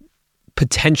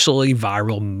potentially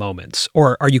viral moments,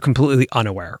 or are you completely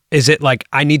unaware? Is it like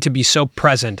I need to be so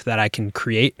present that I can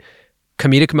create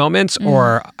comedic moments,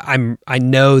 or I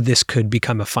know this could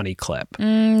become a funny clip?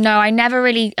 No, I never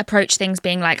really approach things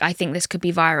being like, I think this could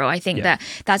be viral. I think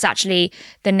that's actually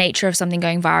the nature of something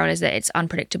going viral, is that it's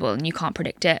unpredictable and you can't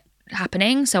predict it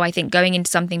happening. So I think going into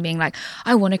something being like,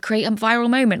 I want to create a viral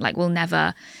moment, will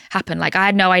never happen. I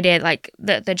had no idea,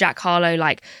 the Jack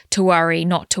Harlow, to worry,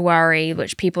 not to worry,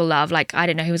 which people love. I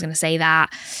didn't know who was going to say that.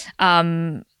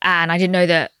 And I didn't know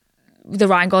that the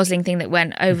Ryan Gosling thing that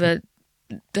went over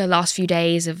the last few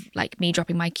days of me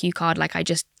dropping my cue card, I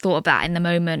just thought of that in the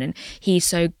moment, and he's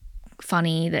so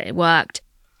funny that it worked.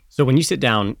 So when you sit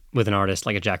down with an artist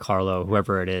like a Jack Harlow,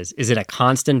 whoever it is it a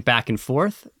constant back and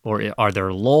forth, or are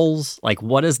there lulls?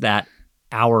 What is that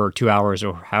hour or 2 hours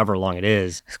or however long it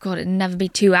is? God, it'd never be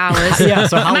 2 hours. Yeah,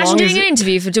 so how Imagine long doing an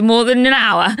interview for more than an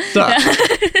hour.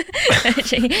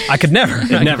 I could never. I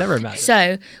could never imagine.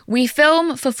 So we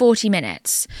film for 40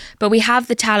 minutes, but we have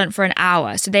the talent for an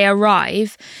hour. So they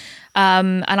arrive,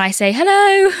 and I say,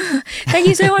 hello, thank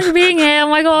you so much for being here. Oh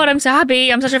my God, I'm so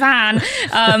happy. I'm such a fan.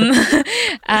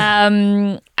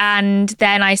 And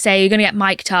then I say, you're going to get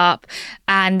mic'd up.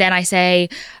 And then I say,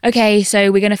 okay,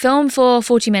 so we're going to film for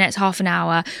 40 minutes, half an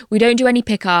hour. We don't do any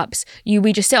pickups.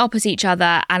 We just sit opposite each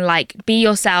other and be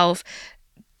yourself.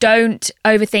 Don't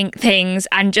overthink things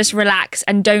and just relax,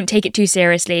 and don't take it too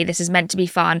seriously. This is meant to be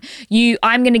fun.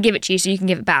 I'm going to give it to you so you can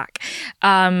give it back.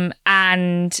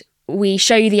 And we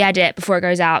show you the edit before it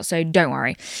goes out, so don't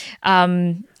worry.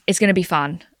 It's going to be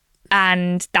fun.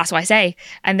 And that's what I say.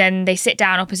 And then they sit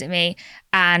down opposite me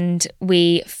and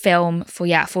we film for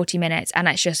 40 minutes, and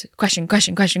it's just question. There's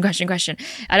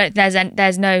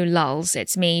no lulls.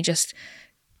 It's me just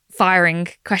firing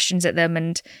questions at them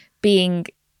and being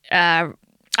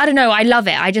I don't know, I love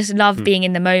it. I just love being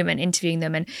in the moment, interviewing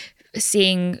them and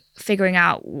figuring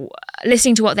out,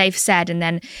 listening to what they've said, and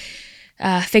then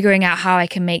figuring out how I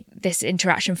can make this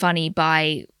interaction funny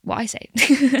by what I say.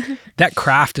 That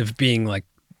craft of being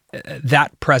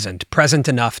that present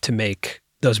enough to make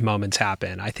those moments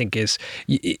happen, I think it's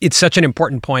such an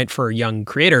important point for young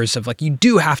creators of you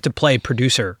do have to play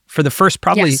producer for the first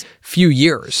probably few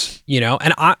years,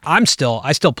 and I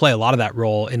still play a lot of that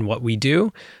role in what we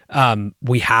do.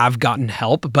 We have gotten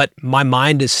help, but my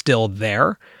mind is still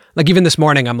there. Even this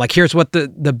morning, I'm here's what the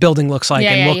building looks like,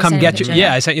 and we'll come get you.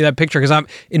 Yeah, I sent you that picture because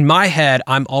in my head,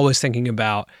 I'm always thinking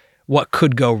about what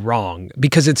could go wrong,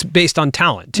 because it's based on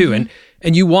talent too.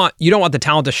 And you don't want the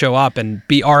talent to show up and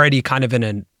be already kind of in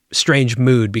a strange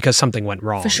mood because something went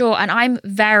wrong. For sure. And I'm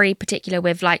very particular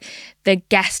with like the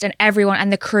guest and everyone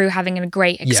and the crew having a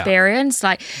great experience,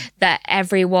 like that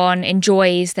everyone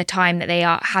enjoys the time that they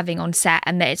are having on set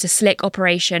and that it's a slick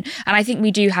operation. And I think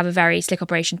we do have a very slick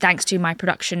operation thanks to my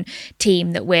production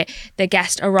team, that the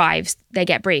guest arrives, they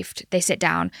get briefed, they sit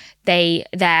down, they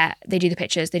do the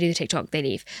pictures, they do the TikTok, they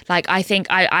leave. Like, I think,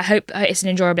 I hope it's an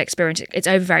enjoyable experience. It's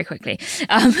over very quickly.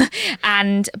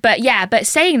 But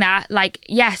saying that, like,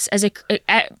 yes, as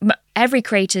every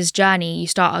creator's journey, you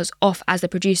start off as the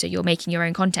producer, you're making your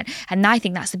own content. And I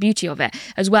think that's the beauty of it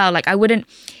as well. Like, I wouldn't,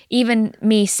 even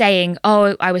me saying,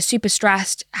 oh, I was super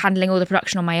stressed handling all the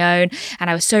production on my own and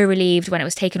I was so relieved when it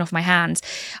was taken off my hands,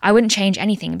 I wouldn't change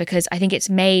anything, because I think it's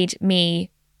made me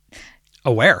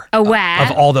aware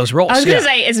of all those roles. I was going to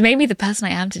say, it's made me the person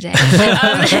I am today.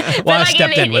 Well, but I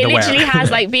stepped in with it aware. literally has,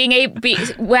 like,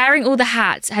 wearing all the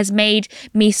hats has made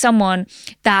me someone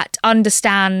that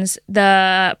understands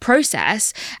the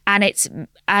process, and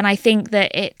I think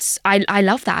that I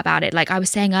love that about it. Like I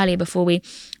was saying earlier before we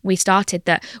started,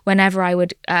 that whenever I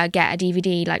would get a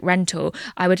DVD like rental,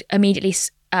 I would immediately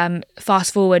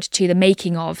fast forward to the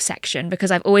making of section,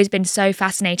 because I've always been so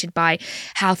fascinated by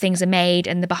how things are made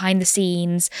and the behind the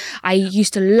scenes. I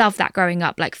used to love that growing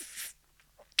up, like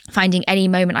finding any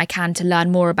moment I can to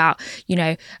learn more about,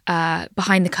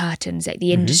 behind the curtains, like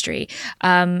the industry.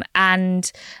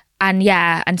 And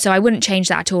so I wouldn't change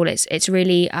that at all. It's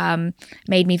really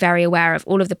made me very aware of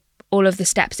all of the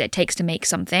steps that it takes to make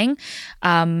something.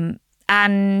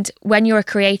 And when you're a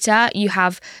creator, you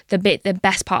have the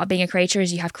best part of being a creator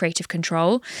is you have creative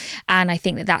control. And I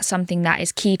think that that's something that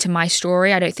is key to my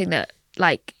story. I don't think that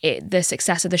the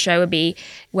success of the show would be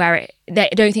I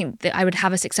don't think that I would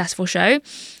have a successful show,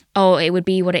 or it would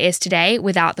be what it is today,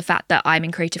 without the fact that I'm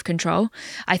in creative control.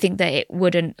 I think that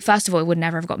first of all, it would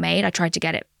never have got made. I tried to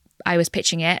get it. I was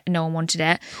pitching it and no one wanted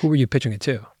it. Who were you pitching it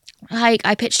to? Like,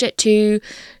 I pitched it to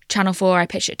Channel 4, I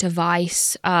pitched it to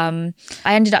Vice. I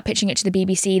ended up pitching it to the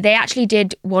BBC. They actually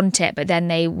did want it, but then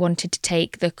they wanted to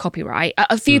take the copyright.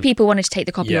 A few people wanted to take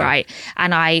the copyright,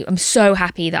 and I am so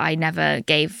happy that I never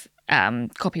gave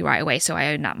copyright away, so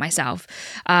I own that myself.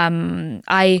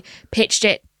 I pitched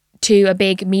it to a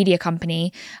big media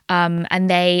company, and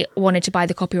they wanted to buy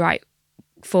the copyright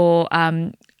for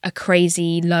a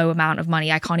crazy low amount of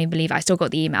money. I can't even believe it. I still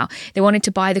got the email. They wanted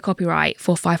to buy the copyright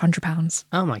for £500.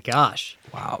 Oh my gosh.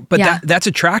 Wow. But that's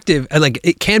attractive. Like,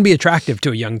 it can be attractive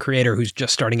to a young creator who's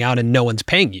just starting out and no one's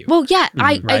paying you. Well, yeah,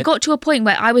 I got to a point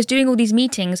where I was doing all these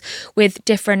meetings with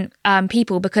different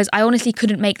people, because I honestly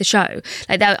couldn't make the show.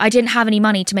 Like, I didn't have any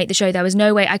money to make the show. There was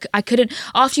no way I couldn't.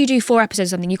 After you do 4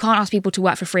 episodes of something, you can't ask people to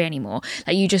work for free anymore.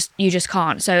 Like, you just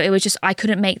can't. So it was just, I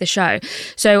couldn't make the show.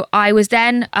 So I was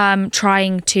then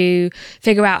trying to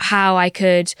figure out how I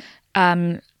could,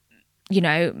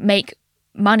 make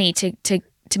money to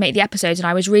make the episodes, and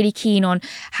I was really keen on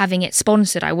having it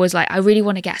sponsored. I was like, I really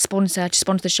want to get a sponsor to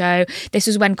sponsor the show. This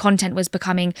was when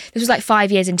this was like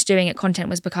 5 years into doing it, content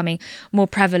was becoming more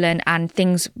prevalent, and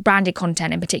branded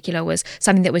content in particular was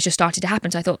something that was just started to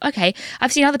happen. So I thought, okay,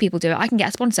 I've seen other people do it, I can get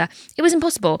a sponsor. It was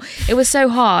impossible. It was so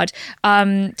hard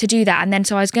to do that. And then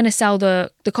so I was going to sell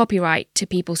the copyright to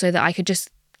people so that I could just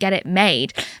get it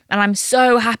made. And I'm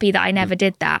so happy that I never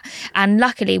did that. And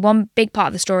luckily, one big part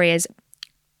of the story is,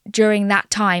 during that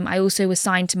time, I also was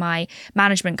signed to my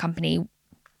management company,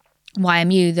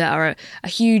 YMU, that are a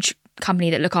huge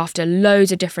company that look after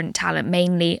loads of different talent,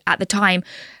 mainly at the time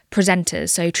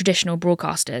presenters, so traditional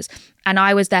broadcasters. And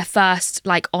I was their first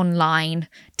online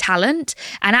talent.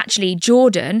 And actually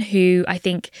Jordan, who I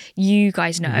think you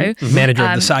guys know, Manager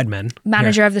of the Sidemen.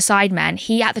 Manager of the Sidemen,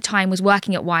 he at the time was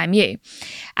working at YMU,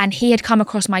 and he had come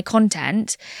across my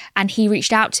content, and he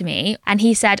reached out to me and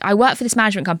he said, I work for this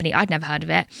management company. I'd never heard of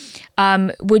it.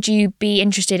 Would you be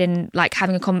interested in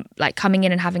having coming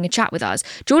in and having a chat with us?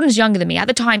 Jordan's younger than me. At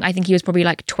the time, I think he was probably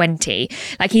 20.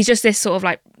 He's just this sort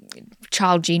of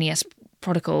child genius,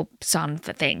 prodigal son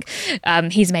thing.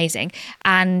 He's amazing.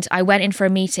 And I went in for a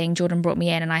meeting. Jordan brought me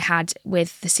in, and I had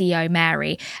with the CEO,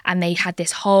 Mary, and they had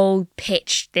this whole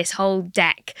pitch, this whole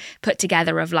deck put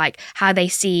together of how they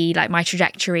see my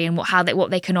trajectory and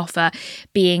what they can offer,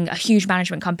 being a huge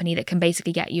management company that can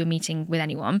basically get you a meeting with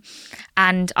anyone.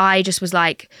 And I just was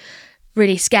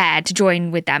really scared to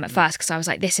join with them at first, because I was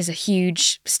like, this is a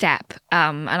huge step,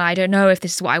 and I don't know if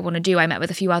this is what I want to do. I met with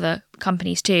a few other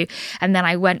companies too, and then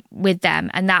I went with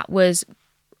them, and that was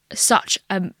such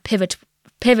a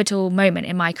pivotal moment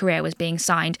in my career, was being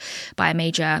signed by a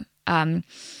major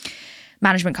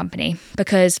management company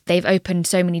because they've opened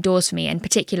so many doors for me. In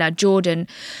particular, Jordan,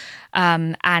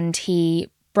 and he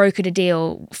brokered a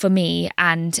deal for me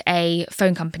and a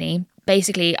phone company.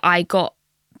 Basically, I got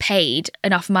paid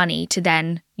enough money to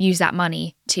then use that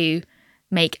money to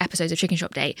make episodes of Chicken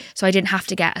Shop Date. So I didn't have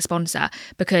to get a sponsor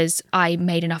because I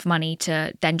made enough money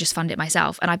to then just fund it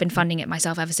myself. And I've been funding it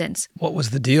myself ever since. What was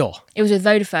the deal? It was with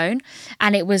Vodafone,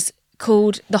 and it was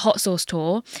called the Hot Sauce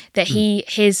Tour that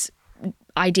his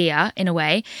idea in a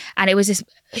way. And it was this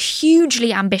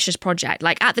hugely ambitious project.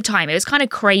 Like at the time, it was kind of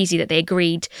crazy that they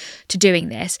agreed to doing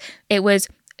this. It was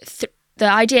the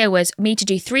idea was me to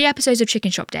do 3 episodes of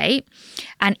Chicken Shop Date,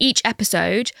 and each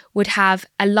episode would have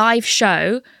a live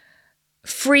show,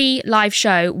 free live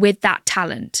show with that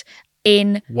talent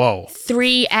in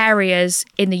 3 areas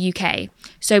in the UK.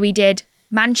 So we did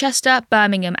Manchester,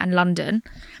 Birmingham and London,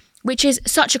 which is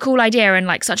such a cool idea and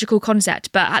like such a cool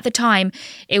concept. But at the time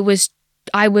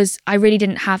I really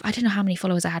didn't have, I don't know how many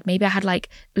followers I had. Maybe I had like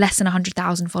less than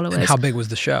 100,000 followers. And how big was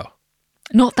the show?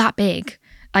 Not that big,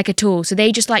 like at all. So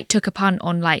they just like took a punt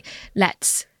on like,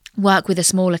 let's work with a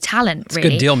smaller talent. It's really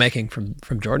good deal making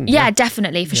from Jordan. Yeah,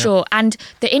 definitely, for sure. And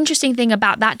the interesting thing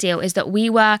about that deal is that we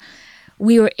were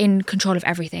in control of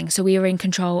everything. So we were in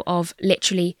control of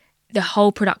literally the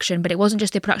whole production, but it wasn't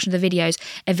just the production of the videos,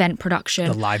 event production,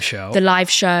 the live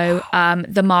show,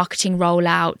 the marketing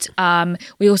rollout.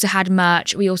 We also had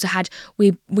merch. We also had,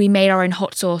 we made our own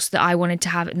hot sauce that I wanted to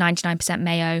have 99%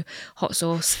 mayo hot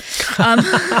sauce,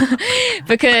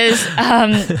 because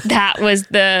that was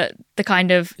the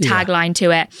kind of tagline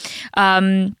to it.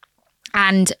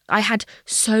 And I had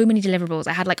so many deliverables.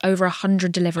 I had like over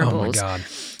 100 deliverables. Oh my God.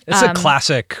 It's a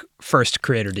classic first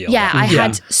creator deal. Yeah, I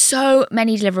had so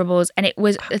many deliverables, and it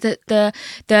was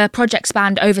the project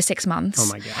spanned over 6 months. Oh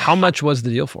my God. How much was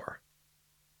the deal for?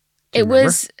 It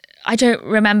was, I don't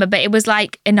remember, but it was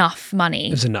like enough money.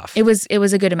 It was enough. It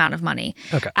was a good amount of money.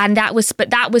 Okay. And that was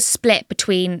split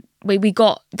between,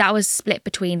 that was split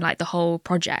between like the whole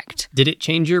project. Did it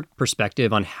change your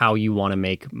perspective on how you want to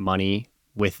make money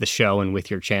with the show and with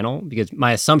your channel? Because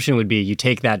my assumption would be you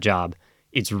take that job,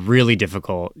 it's really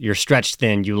difficult, you're stretched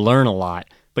thin, you learn a lot,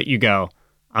 but you go,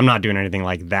 I'm not doing anything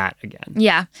like that again.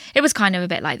 Yeah, it was kind of a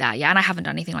bit like that, yeah, and I haven't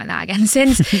done anything like that again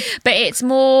since. But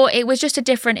it was just a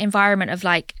different environment of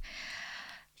like,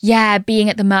 being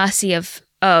at the mercy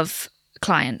of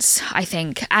clients, I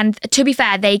think. And to be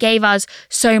fair, they gave us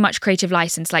so much creative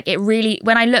license. Like it really,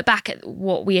 when I look back at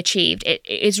what we achieved,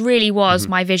 it really was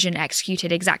my vision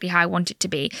executed exactly how I want it to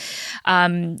be.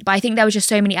 But I think there was just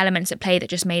so many elements at play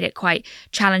that just made it quite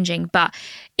challenging. But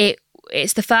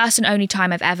it's the first and only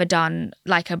time I've ever done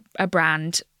like a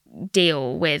brand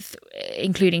deal with,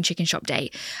 including Chicken Shop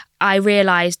Date. I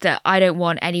realized that I don't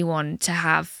want anyone to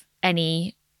have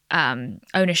any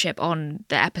ownership on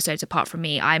the episodes apart from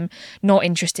me. I'm not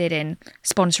interested in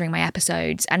sponsoring my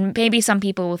episodes, and maybe some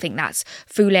people will think that's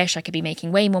foolish. I could be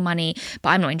making way more money, but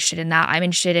I'm not interested in that. I'm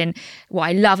interested in what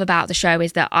I love about the show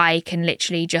is that I can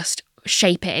literally just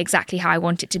shape it exactly how I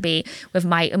want it to be. With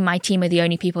my team are the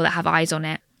only people that have eyes on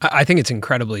it. I think it's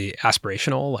incredibly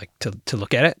aspirational, like to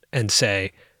look at it and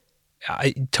say,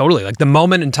 totally, like the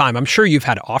moment in time. I'm sure you've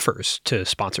had offers to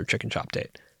sponsor Chicken Shop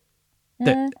Date.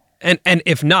 And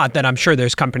if not, then I'm sure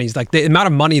there's companies, like the amount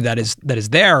of money that is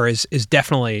there is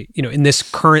definitely, in this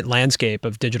current landscape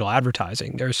of digital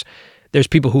advertising, there's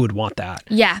people who would want that.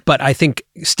 Yeah. But I think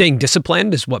staying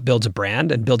disciplined is what builds a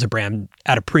brand, and builds a brand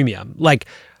at a premium. Like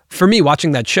for me,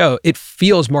 watching that show, it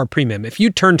feels more premium. If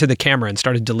you turned to the camera and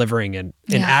started delivering an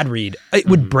ad read, it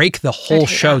would break the whole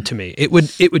show to me. It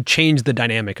would change the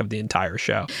dynamic of the entire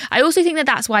show. I also think that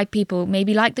that's why people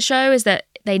maybe like the show, is that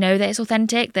they know that it's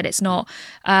authentic, that it's not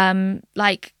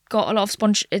like got a lot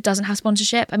of it doesn't have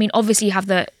sponsorship. I mean, obviously you have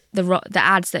the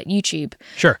ads that YouTube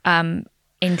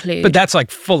include, but that's like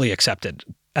fully accepted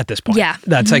at this point. Yeah,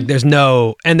 that's like there's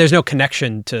no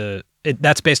connection to it.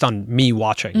 That's based on me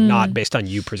watching, not based on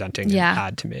you presenting an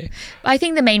ad to me. I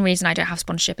think the main reason I don't have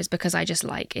sponsorship is because I just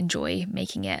like enjoy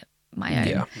making it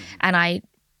my own, and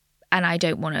I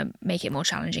don't want to make it more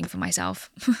challenging for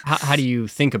myself. How do you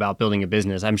think about building a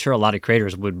business? I'm sure a lot of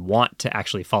creators would want to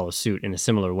actually follow suit in a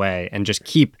similar way and just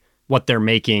keep what they're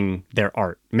making their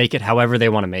art, make it however they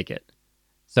want to make it.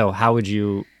 So how did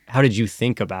you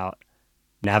think about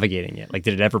navigating it? Like,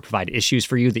 did it ever provide issues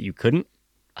for you that you couldn't?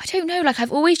 I don't know. Like,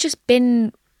 I've always just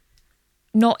been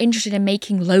not interested in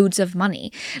making loads of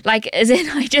money. Like, as in,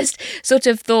 I just sort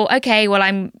of thought, okay, well,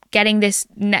 I'm getting this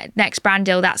next brand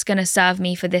deal that's going to serve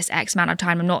me for this X amount of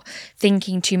time. I'm not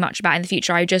thinking too much about it in the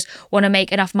future. I just want to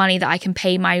make enough money that I can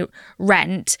pay my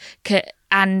rent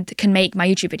and can make my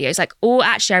YouTube videos. Like all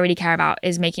actually I really care about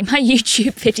is making my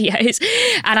YouTube videos.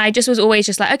 And I just was always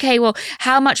just like, okay, well,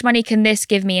 how much money can this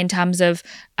give me in terms of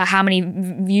how many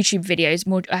YouTube videos,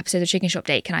 more episodes of Chicken Shop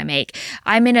Date can I make?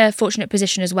 I'm in a fortunate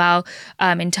position as well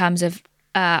in terms of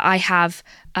I have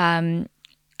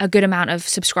a good amount of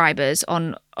subscribers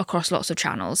across lots of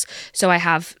channels. So I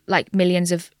have like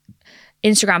millions of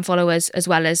Instagram followers as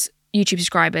well as YouTube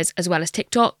subscribers as well as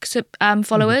TikTok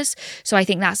followers. So I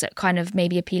think that's kind of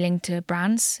maybe appealing to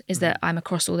brands is that I'm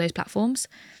across all those platforms.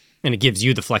 And it gives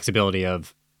you the flexibility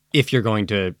of if you're going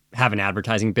to have an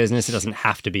advertising business, it doesn't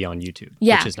have to be on YouTube,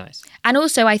 which is nice. And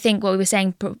also I think what we were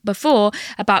saying before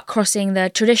about crossing the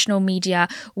traditional media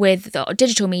with the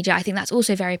digital media, I think that's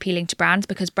also very appealing to brands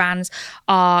because brands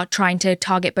are trying to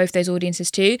target both those audiences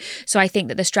too. So I think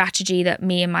that the strategy that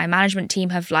me and my management team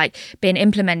have like been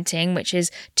implementing, which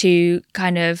is to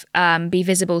kind of be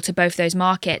visible to both those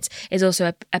markets, is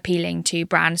also appealing to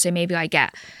brands. So maybe I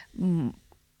get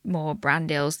more brand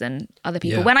deals than other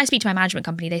people. Yeah. When I speak to my management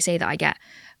company, they say that I get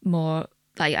more,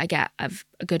 like I get a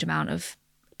good amount of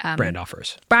brand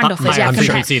offers. Brand offers, higher yeah.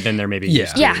 frequency than there maybe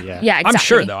used to. Yeah, exactly. I'm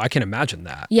sure though, I can imagine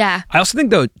that. Yeah. I also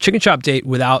think though, Chicken Shop Date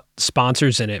without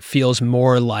sponsors in it feels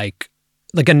more like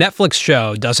a Netflix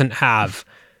show doesn't have,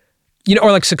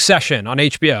 or like Succession on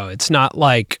HBO. It's not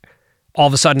like all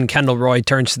of a sudden Kendall Roy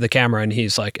turns to the camera and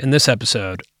he's like, in this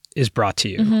episode is brought to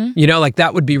you. Like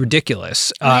that would be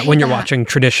ridiculous when you're watching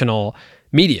traditional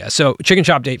media. So Chicken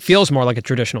Shop Date feels more like a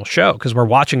traditional show because we're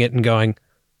watching it and going,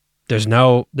 there's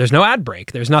no ad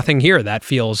break. There's nothing here that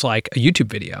feels like a YouTube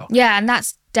video. Yeah, and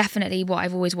that's definitely what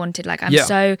I've always wanted. Like I'm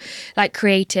so like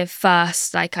creative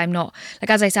first. Like I'm not, like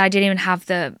as I said, I didn't even have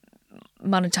the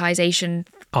monetization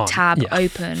tab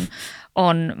open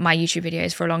on my YouTube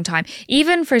videos for a long time.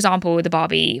 Even for example, with the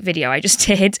Barbie video I just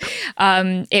did,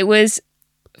 it was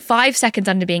 5 seconds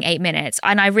under being 8 minutes.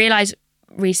 And I realized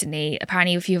recently,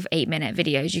 apparently if you have 8-minute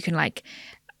videos, you can like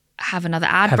have another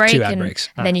ad break and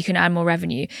then you can earn more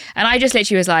revenue. And I just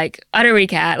literally was like, I don't really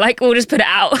care. Like, we'll just put it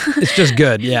out. It's just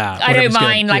good. Yeah. I don't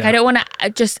mind. Like, I don't want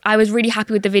to I was really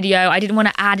happy with the video. I didn't want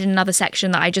to add in another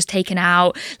section that I just taken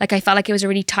out. Like, I felt like it was a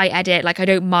really tight edit. Like, I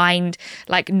don't mind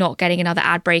like not getting another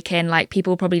ad break in. Like,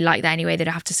 people probably like that anyway. They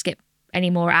don't have to skip any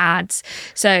more ads.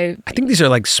 So I think these are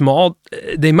like small,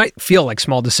 they might feel like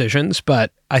small decisions,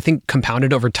 but I think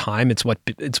compounded over time, it's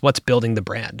what's building the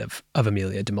brand of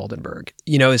Amelia Dimoldenberg.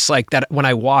 It's like that when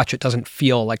I watch, it doesn't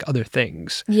feel like other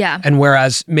things. Yeah. And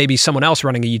whereas maybe someone else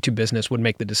running a YouTube business would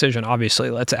make the decision, obviously,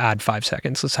 let's add 5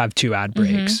 seconds, let's have 2 ad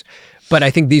breaks. But I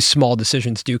think these small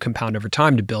decisions do compound over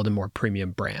time to build a more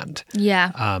premium brand.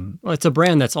 Yeah. Well, it's a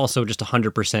brand that's also just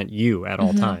 100% you at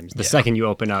all times. The second you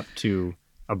open up to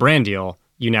a brand deal,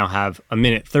 you now have a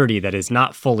minute 30 that is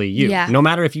not fully you. Yeah. No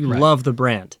matter if you love the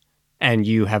brand and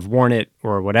you have worn it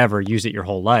or whatever, used it your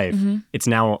whole life, it's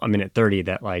now a minute 30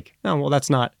 that like, oh, well, that's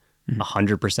not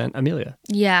 100% Amelia.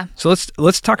 Yeah. So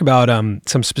let's talk about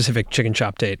some specific Chicken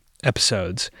Shop Date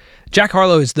episodes. Jack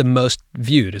Harlow is the most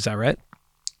viewed, is that right?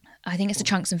 I think it's the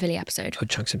Chunks and Philly episode. Oh,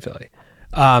 Chunks and Philly.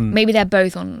 Maybe they're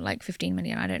both on like 15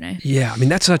 million. I don't know. Yeah, I mean,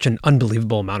 that's such an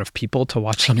unbelievable amount of people to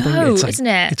watch something. It's like, isn't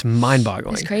it? It's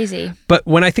mind-boggling. It's crazy. But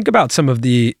when I think about some of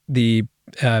the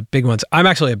big ones, I'm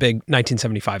actually a big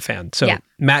 1975 fan. So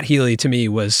Matt Healy to me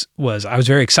was I was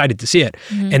very excited to see it.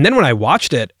 And then when I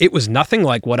watched it, it was nothing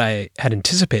like what I had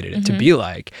anticipated it to be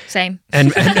like. Same.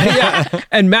 And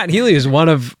and Matt Healy is one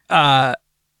of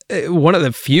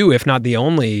the few, if not the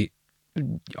only,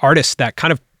 artists that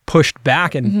kind of pushed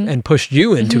back and pushed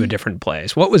you into a different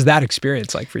place. What was that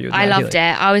experience like for you? I loved it.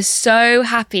 I was so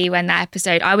happy when that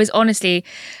episode, I was honestly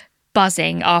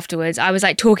buzzing afterwards. I was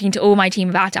like talking to all my team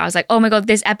about it. I was like, oh my God,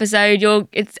 this episode,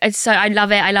 it's so, I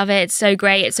love it. It's so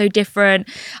great. It's so different.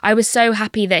 I was so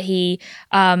happy that he,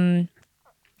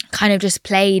 kind of just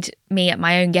played me at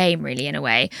my own game really in a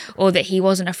way, or that he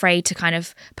wasn't afraid to kind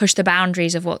of push the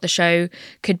boundaries of what the show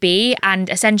could be. And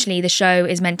essentially the show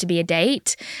is meant to be a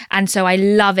date, and so I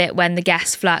love it when the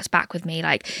guest flirts back with me.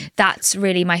 Like, that's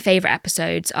really my favorite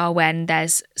episodes, are when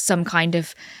there's some kind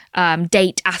of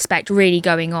date aspect really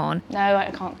going on. No,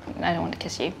 I can't. I don't want to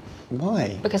kiss you.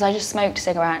 Why? Because I just smoked a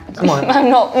cigarette. Come on. I'm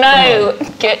not. No.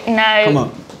 Good. No. Come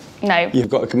on. No. You've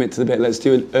got to commit to the bit. Let's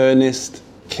do an earnest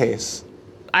kiss.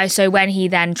 So when he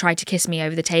then tried to kiss me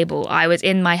over the table, I was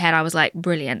in my head, I was like,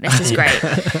 brilliant, this is great.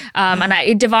 And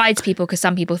it divides people, because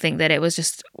some people think that it was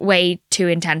just way too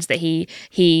intense, that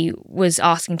he was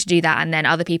asking to do that, and then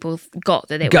other people got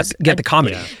that it was get the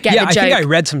comedy. Get the I joke. think I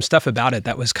read some stuff about it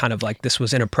that was kind of like, this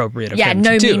was inappropriate of him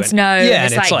no to do. means no. Yeah,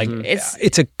 It's and it's like, like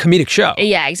it's a comedic show.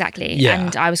 Yeah, exactly. Yeah.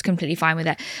 And I was completely fine with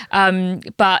it.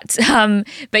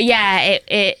 But yeah,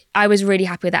 I was really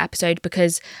happy with that episode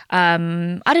because I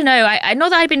don't know, I not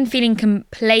that I'd been feeling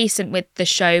complacent with the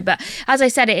show, but as I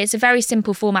said, it's a very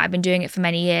simple format. I've been doing it for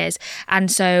many years,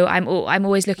 and so I'm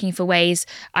always looking for ways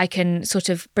I can sort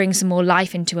of bring some more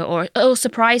life into it, or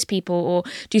surprise people, or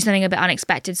do something a bit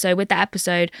unexpected. So with that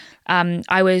episode,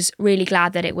 I was really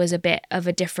glad that it was a bit of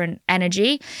a different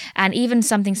energy, and even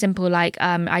something simple like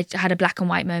I had a black and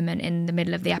white moment in the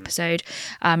middle of the episode,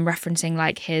 referencing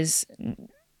like his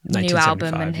new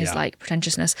album and his like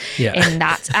pretentiousness in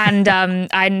that,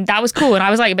 and that was cool, and I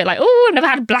was like a bit like, oh, I've never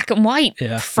had a black and white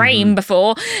frame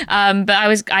before, but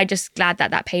I just glad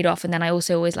that paid off. And then I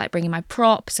also always like bringing my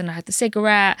props, and I had the fake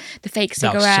cigarette.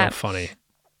 That was so funny.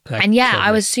 And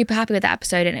I was super happy with that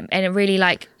episode, and it really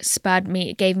like spurred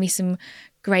me, it gave me some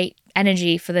great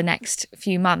energy for the next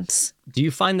few months. Do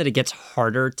you find that it gets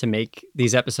harder to make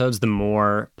these episodes the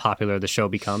more popular the show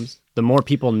becomes? The more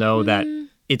people know that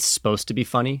it's supposed to be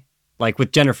funny? Like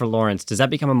with Jennifer Lawrence, does that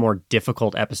become a more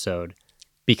difficult episode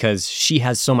because she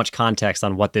has so much context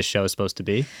on what this show is supposed to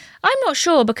be? I'm not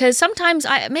sure, because sometimes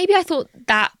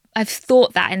I've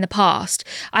thought that in the past.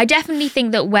 I definitely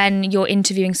think that when you're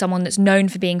interviewing someone that's known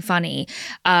for being funny,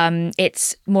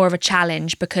 it's more of a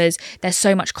challenge because there's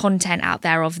so much content out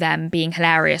there of them being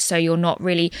hilarious. So you're not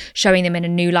really showing them in a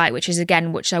new light, which is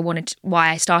again, why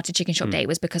I started Chicken Shop Date,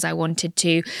 was because I wanted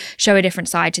to show a different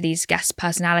side to these guest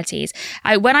personalities.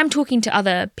 When I'm talking to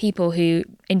other people who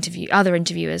other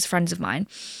interviewers, friends of mine,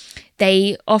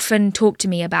 they often talk to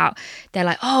me about, they're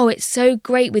like, oh, it's so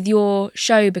great with your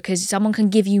show because someone can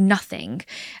give you nothing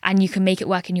and you can make it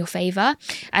work in your favor.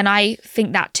 And I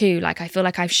think that too. Like, I feel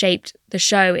like I've shaped the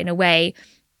show in a way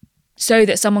so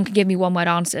that someone can give me one word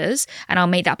answers and I'll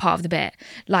make that part of the bit.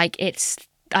 Like,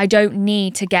 I don't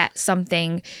need to get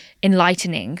something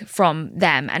enlightening from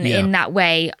them. And in that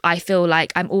way, I feel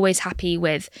like I'm always happy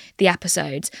with the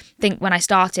episodes. I think when I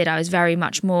started, I was very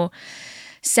much more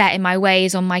set in my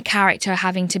ways on my character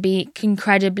having to be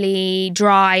incredibly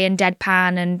dry and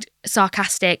deadpan and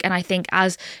sarcastic. And I think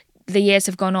as the years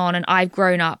have gone on and I've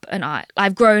grown up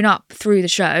through the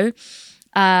show,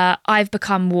 I've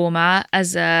become warmer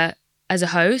as a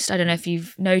host. I don't know if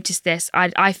you've noticed this.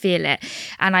 I feel it.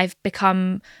 And I've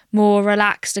become more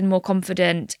relaxed and more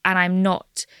confident,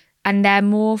 and they're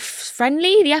more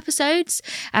friendly, the episodes.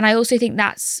 And I also think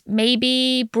that's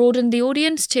maybe broadened the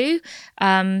audience too.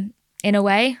 In a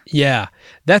way. Yeah,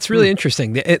 that's really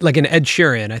interesting. Like in Ed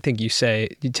Sheeran, I think you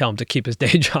tell him to keep his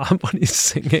day job when he's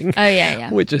singing. Oh,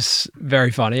 yeah. Which is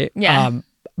very funny. Yeah.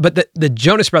 But the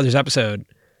Jonas Brothers episode,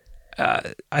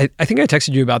 I think I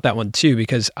texted you about that one too,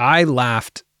 because I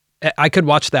laughed. I could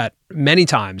watch that many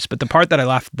times, but the part that I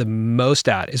laughed the most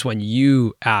at is when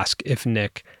you ask if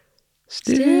Nick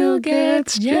still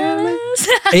gets jealous.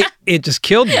 It just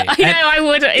killed me. I know, I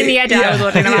would. In the edit, I was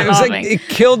wondering about laughing. It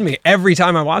killed me every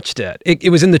time I watched it. It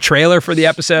was in the trailer for the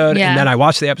episode, and then I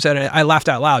watched the episode, and I laughed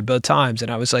out loud both times. And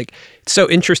I was like, it's so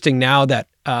interesting now that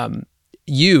I'm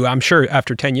sure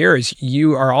after 10 years,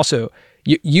 you are also...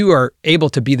 You are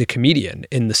able to be the comedian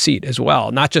in the seat as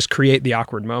well, not just create the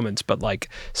awkward moments, but like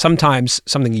sometimes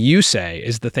something you say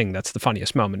is the thing that's the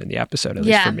funniest moment in the episode, at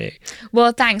least for me.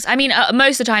 Well, thanks. I mean,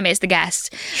 most of the time it's the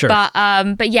guest, sure.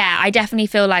 But yeah, I definitely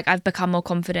feel like I've become more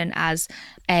confident as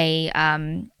a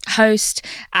host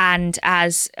and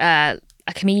as a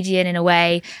comedian in a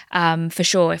way, for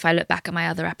sure, if I look back at my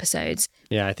other episodes.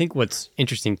 Yeah, I think what's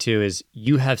interesting too is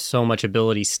you have so much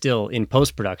ability still in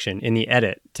post-production, in the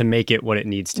edit, to make it what it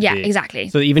needs to be. Yeah, exactly.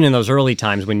 So even in those early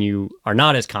times when you are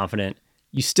not as confident,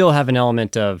 you still have an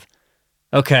element of,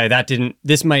 okay,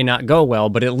 this might not go well,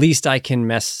 but at least I can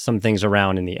mess some things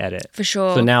around in the edit. For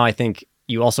sure. So now I think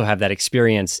you also have that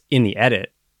experience in the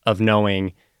edit of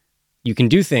knowing you can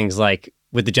do things like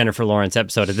with the Jennifer Lawrence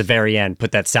episode at the very end,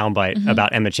 put that soundbite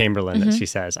about Emma Chamberlain that she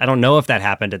says. I don't know if that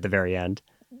happened at the very end.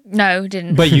 No,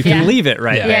 didn't. But you can leave it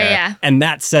right there. Yeah. And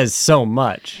that says so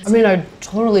much. I mean, I'm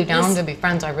totally down to be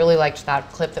friends. I really liked that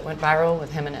clip that went viral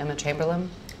with him and Emma Chamberlain.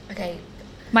 Okay.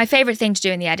 My favorite thing to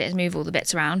do in the edit is move all the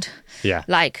bits around. Yeah.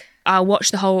 Like, I'll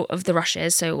watch the whole of the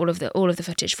rushes, so all of the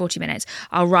footage, 40 minutes.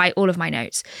 I'll write all of my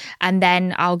notes, and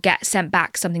then I'll get sent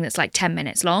back something that's like 10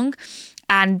 minutes long.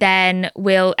 And then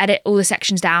we'll edit all the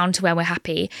sections down to where we're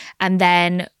happy. And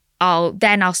then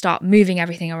I'll start moving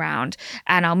everything around,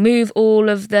 and I'll move all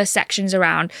of the sections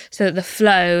around so that the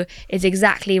flow is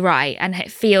exactly right. And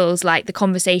it feels like the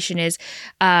conversation is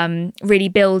really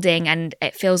building, and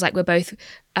it feels like we're both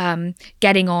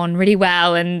getting on really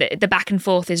well, and the back and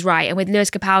forth is right. And with Lewis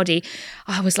Capaldi,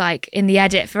 I was like in the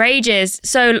edit for ages,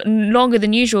 so longer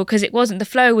than usual, because the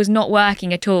flow was not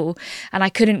working at all, and I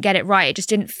couldn't get it right. It just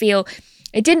didn't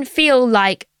feel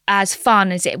like as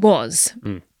fun as it was.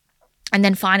 And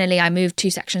then finally I moved 2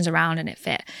 sections around and it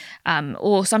fit.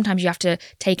 Or sometimes you have to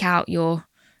take out your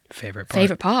Favorite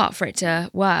part for it to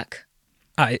work.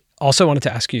 I also wanted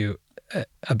to ask you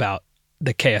about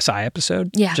the KSI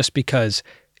episode. Yeah. Just because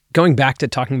going back to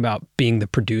talking about being the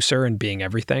producer and being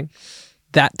everything,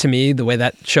 that to me, the way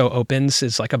that show opens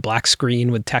is like a black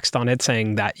screen with text on it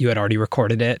saying that you had already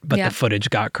recorded it, but Yeah. the footage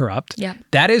got corrupt. Yeah.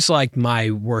 That is like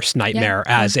my worst nightmare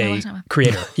as my a worst nightmare.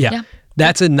 creator. Yeah. Yeah.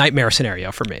 That's a nightmare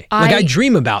scenario for me. Like I I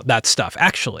dream about that stuff,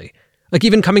 actually. Like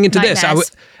even coming into this,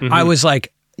 Nightmares. I was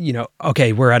like,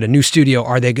 okay, we're at a new studio.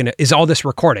 Is all this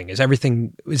recording? Is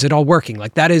it all working?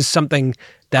 Like that is something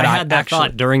that I had that actually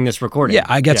thought during this recording. Yeah,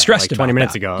 I get stressed like 20 about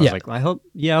minutes that. ago. I was Yeah. like, I hope,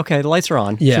 okay, the lights are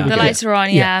on. Yeah. Should be The good. lights are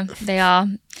on, yeah, they are.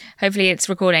 Hopefully it's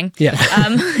recording. Yeah.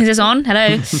 Is this on?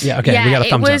 Hello? Yeah, okay, we got a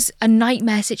thumbs it was a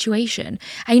nightmare situation.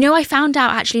 And I found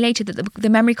out actually later that the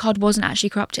memory card wasn't actually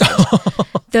corrupted.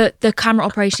 the camera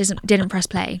operator didn't press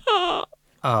play. Oh,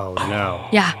 no.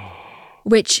 Yeah.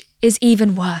 Which is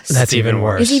even worse. That's even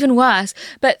worse. It's even worse.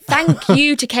 But thank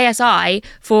you to KSI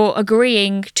for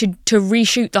agreeing to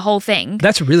reshoot the whole thing.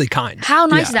 That's really kind. How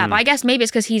nice Yeah. is that? But I guess maybe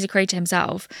it's because he's a creator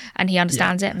himself and he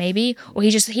understands it, maybe, or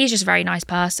he's just a very nice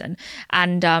person,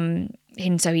 and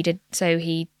so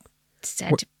he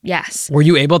said yes. Were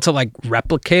you able to like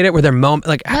replicate it? Were there moments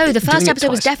like No, the doing first it episode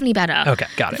was twice? definitely better. Okay,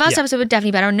 got it. The first Yeah. episode was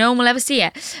definitely better. No one will ever see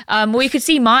it. Well, you could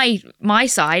see my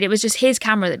side. It was just his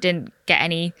camera that didn't get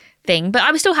anything. But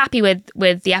I was still happy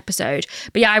with the episode.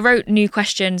 But yeah, I wrote new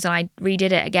questions and I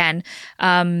redid it again.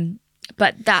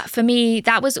 But that for me,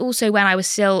 that was also when I was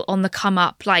still on the come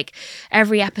up. Like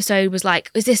every episode was like,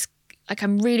 is this like I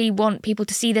really want people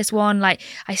to see this one? Like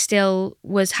I still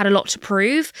had a lot to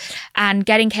prove, and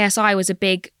getting KSI was a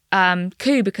big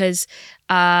coup because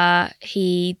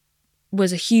he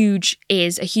is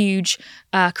a huge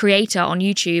creator on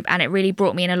YouTube, and it really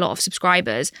brought me in a lot of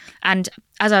subscribers. And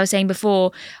as I was saying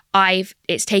before,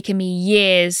 it's taken me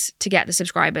years to get the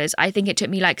subscribers. I think it took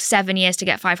me like 7 years to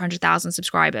get 500,000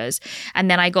 subscribers, and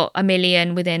then I got 1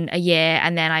 million within a year,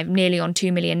 and then I'm nearly on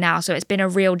 2 million now. So it's been a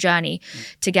real journey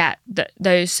to get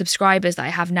those subscribers that I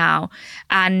have now.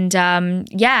 And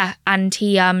and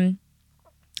he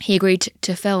agreed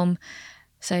to film,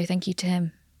 so thank you to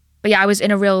him. But yeah, I was in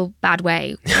a real bad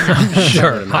way.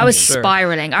 Sure. I was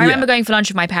spiraling. I remember going for lunch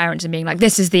with my parents and being like,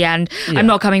 this is the end. I'm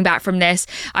not coming back from this.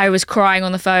 I was crying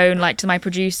on the phone, like to my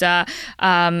producer.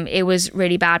 It was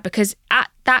really bad because at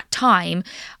that time,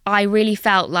 I really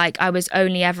felt like I was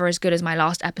only ever as good as my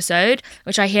last episode,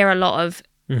 which I hear a lot of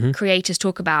creators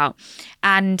talk about.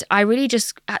 And I really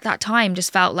just, at that time,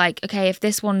 just felt like, okay, if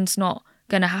this one's not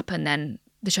going to happen, then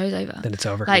the show's over. Then it's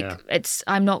over. Like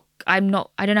I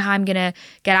don't know how I'm going to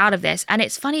get out of this. And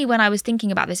it's funny when I was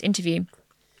thinking about this interview,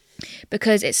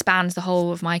 because it spans the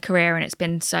whole of my career and it's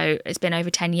been over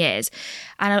 10 years.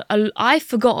 And I've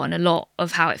forgotten a lot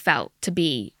of how it felt to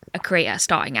be a creator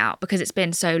starting out because it's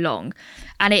been so long.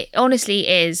 And it honestly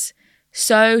is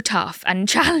so tough and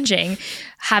challenging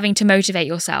having to motivate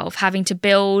yourself, having to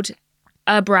build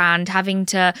a brand, having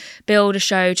to build a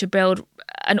show, to build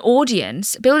an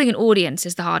audience. Building an audience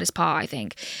is the hardest part, I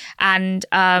think. And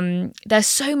there's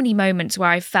so many moments where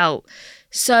I felt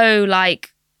so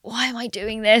like, why am I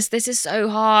doing this? This is so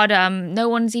hard. No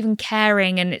one's even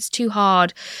caring and it's too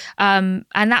hard. And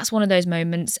that's one of those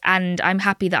moments. And I'm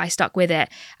happy that I stuck with it.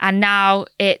 And now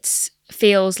it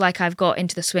feels like I've got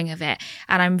into the swing of it.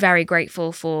 And I'm very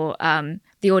grateful for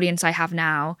the audience I have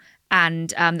now, and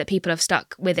that people have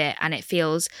stuck with it. And it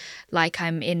feels like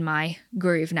I'm in my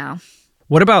groove now.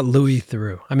 What about Louis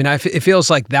Theroux? I mean, it feels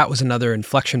like that was another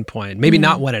inflection point. Maybe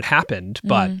not when it happened,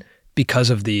 but because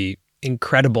of the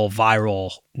incredible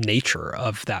viral nature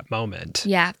of that moment.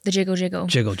 Yeah, the jiggle jiggle.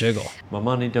 Jiggle jiggle. My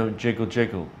money don't jiggle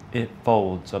jiggle, it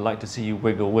folds. I'd like to see you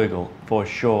wiggle wiggle, for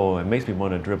sure. It makes me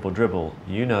want to dribble dribble,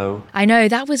 you know. I know,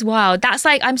 that was wild. That's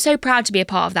like, I'm so proud to be a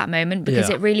part of that moment because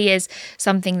Yeah. it really is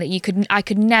something that I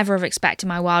could never have expected in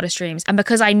my wildest dreams. And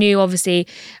because I knew, obviously,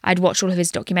 I'd watched all of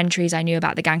his documentaries, I knew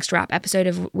about the gangster rap episode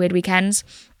of Weird Weekends.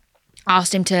 I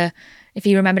asked him if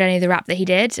he remembered any of the rap that he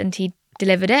did, and he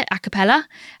delivered it a cappella.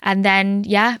 And then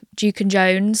Duke and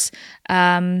Jones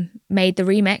made the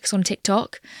remix on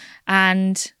TikTok,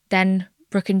 and then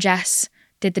Brooke and Jess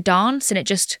did the dance, and it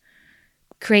just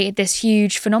created this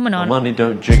huge phenomenon. My money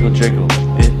don't jiggle jiggle,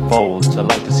 it folds. I'd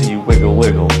like to see you wiggle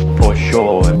wiggle, for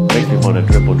sure. It makes me want to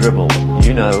dribble dribble,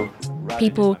 you know.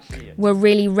 People were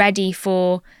really ready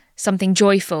for something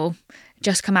joyful,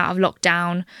 just come out of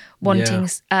lockdown, wanting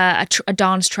a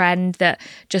dance trend that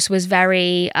just was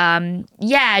very,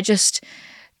 just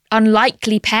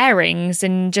unlikely pairings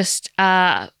and just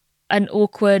an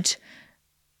awkward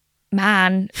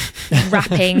man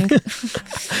rapping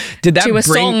Did that to a bring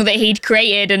song that he'd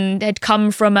created and had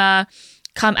come from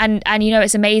and you know,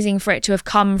 it's amazing for it to have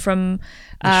come from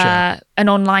an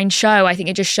online show. I think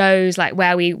it just shows like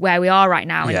where we are right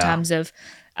now in terms of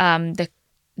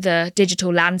the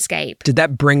digital landscape. Did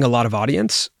that bring a lot of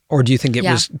audience, or do you think it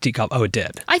was decoupled? Oh, it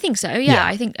did. I think so. Yeah,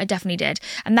 I think I definitely did.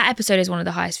 And that episode is one of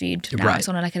the highest viewed now. Right. It's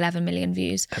on like 11 million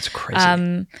views. That's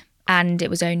crazy. And it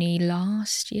was only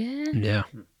last year. Yeah.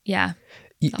 Yeah.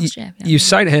 Last year. Yeah. You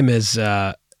cite him as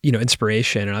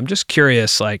inspiration, and I'm just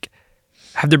curious, like,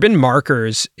 have there been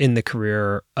markers in the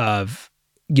career of,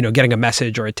 getting a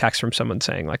message or a text from someone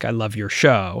saying like, I love your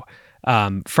show,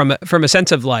 from a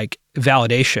sense of like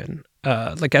validation?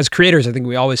 Like as creators, I think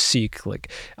we always seek,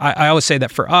 like, I always say that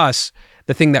for us,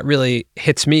 the thing that really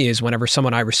hits me is whenever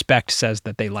someone I respect says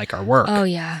that they like our work. Oh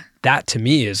yeah. That to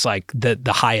me is like the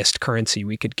highest currency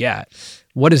we could get.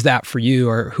 What is that for you,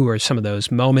 or who are some of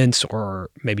those moments, or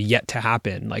maybe yet to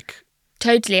happen? Like,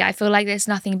 totally. I feel like there's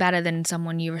nothing better than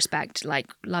someone you respect, like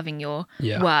loving your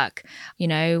work.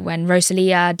 When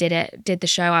Rosalia did the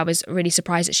show, I was really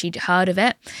surprised that she'd heard of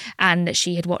it and that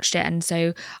she had watched it. And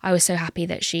so I was so happy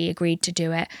that she agreed to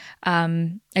do it.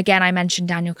 Again, I mentioned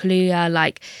Daniel Kaluuya,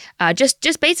 like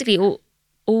just basically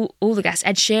all the guests,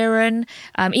 Ed Sheeran,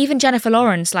 even Jennifer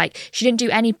Lawrence. Like, she didn't do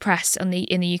any press in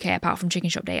the UK apart from Chicken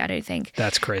Shop Day, I don't think.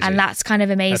 That's crazy. And that's kind of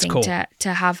amazing. That's cool.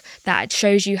 to have that. It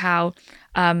shows you how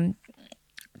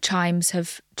times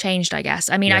have changed, I guess.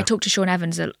 I mean, I talked to Sean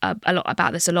Evans a lot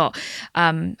about this on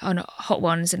Hot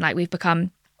Ones, and like we've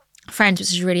become friends,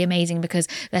 which is really amazing because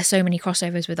there's so many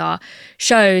crossovers with our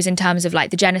shows in terms of like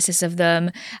the genesis of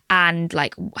them and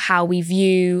like how we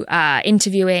view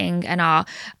interviewing, and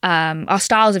our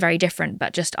styles are very different,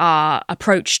 but just our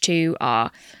approach to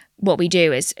what we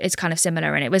do is kind of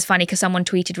similar. And it was funny because someone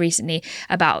tweeted recently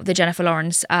about the Jennifer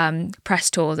Lawrence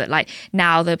press tour, that like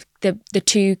now the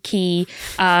two key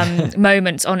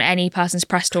moments on any person's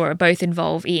press tour both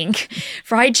involve eating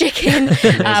fried chicken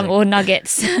or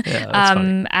nuggets.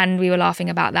 And we were laughing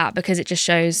about that because it just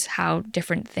shows how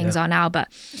different things are now. But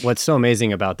what's so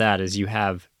amazing about that is you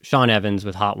have Sean Evans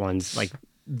with Hot Ones, like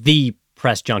the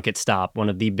press junket stop, one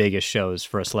of the biggest shows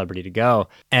for a celebrity to go.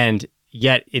 And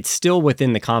yet it's still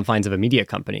within the confines of a media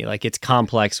company. Like, it's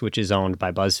Complex, which is owned by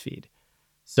BuzzFeed.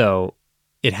 So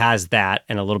it has that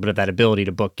and a little bit of that ability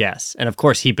to book guests. And of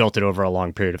course, he built it over a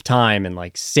long period of time, and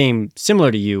like similar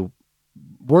to you,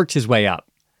 worked his way up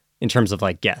in terms of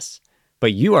like guests.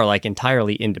 But you are like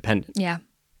entirely independent. yeah.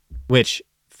 Which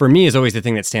for me is always the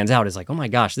thing that stands out, is like, oh my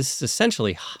gosh, this is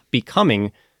essentially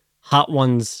becoming Hot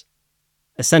Ones,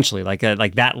 essentially like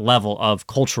that level of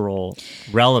cultural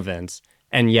relevance.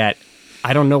 And yet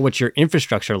I don't know what your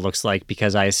infrastructure looks like,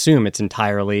 because I assume it's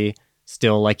entirely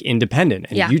still like independent.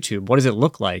 And YouTube, what does it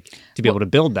look like to be able to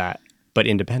build that, but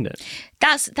independent?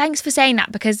 Thanks for saying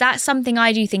that, because that's something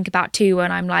I do think about too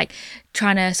when I'm like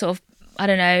trying to sort of, I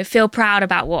don't know, feel proud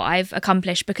about what I've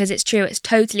accomplished, because it's true. It's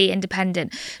totally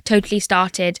independent, totally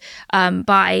started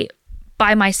by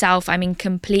myself. I'm in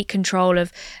complete control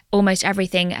of almost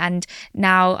everything. And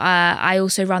now I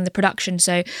also run the production.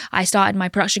 So I started my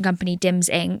production company, Dims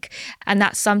Inc. And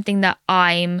that's something that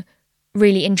I'm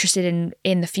really interested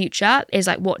in the future, is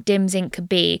like what Dims Inc. could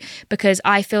be, because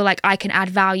I feel like I can add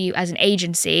value as an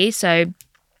agency. So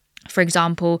for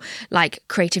example, like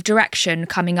creative direction,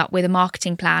 coming up with a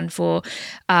marketing plan for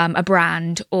a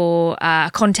brand, or a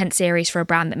content series for a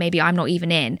brand that maybe I'm not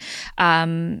even in.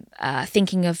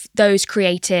 Thinking of those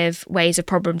creative ways of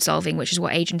problem solving, which is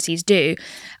what agencies do.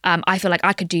 I feel like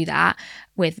I could do that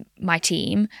with my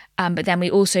team, but then we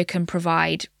also can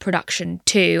provide production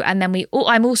too. And then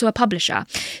I'm also a publisher,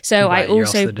 so right, I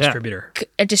also the distributor.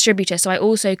 A distributor. So I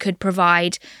also could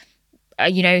provide.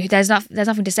 There's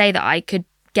nothing to say that I could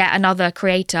get another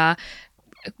creator,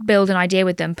 build an idea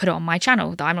with them, put it on my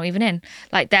channel that I'm not even in.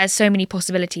 Like, there's so many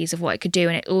possibilities of what it could do,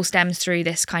 and it all stems through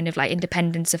this kind of like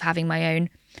independence of having my own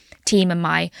team and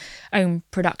my own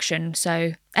production.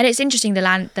 So, and it's interesting, the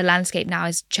landscape now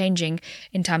is changing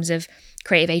in terms of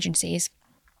creative agencies.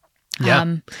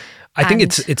 Yeah. I think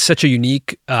it's such a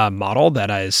unique model that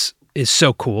is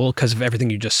so cool because of everything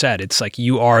you just said. It's like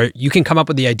you can come up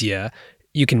with the idea,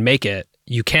 you can make it,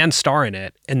 you can star in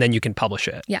it, and then you can publish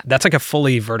it. Yeah. That's like a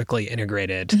fully vertically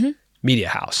integrated media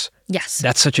house. Yes.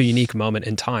 That's such a unique moment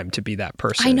in time to be that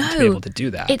person. I know. To be able to do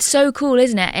that. It's so cool,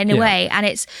 isn't it? In a way. And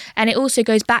it also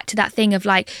goes back to that thing of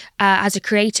like, as a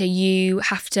creator, you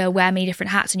have to wear many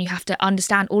different hats and you have to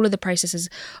understand all of the processes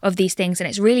of these things. And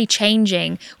it's really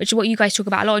changing, which is what you guys talk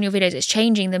about a lot in your videos. It's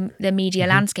changing the media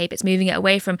landscape. It's moving it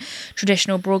away from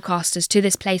traditional broadcasters to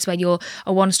this place where you're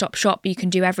a one-stop shop. You can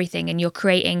do everything and you're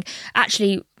creating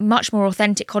actually much more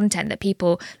authentic content that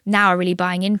people now are really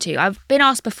buying into. I've been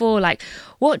asked before, like,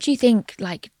 what do you think,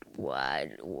 like,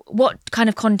 what kind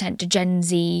of content do Gen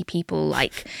Z people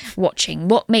like watching?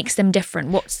 What makes them different?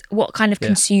 What kind of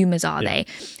consumers are they?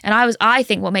 And I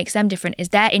think what makes them different is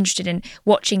they're interested in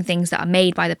watching things that are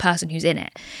made by the person who's in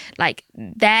it. Like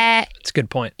it's a good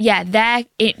point. Yeah,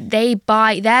 they're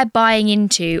buying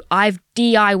into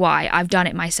DIY, I've done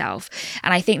it myself.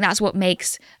 And I think that's what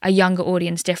makes a younger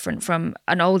audience different from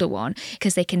an older one,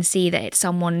 because they can see that it's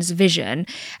someone's vision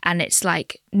and it's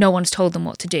like no one's told them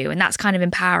what to do. And that's kind of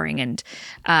empowering. And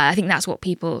I think that's what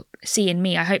people see in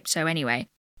me. I hope so anyway.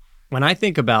 When I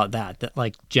think about that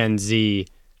like Gen Z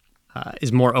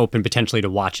is more open potentially to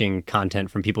watching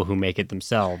content from people who make it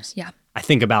themselves. Yeah. I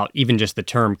think about even just the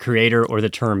term creator or the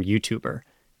term YouTuber,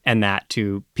 and that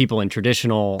to people in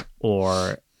traditional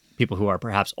or people who are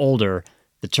perhaps older,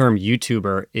 the term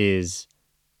YouTuber is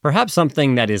perhaps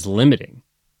something that is limiting.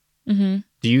 Mm-hmm.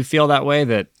 Do you feel that way,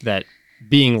 that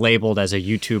being labeled as a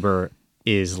YouTuber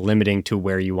is limiting to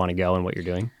where you want to go and what you're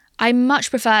doing? I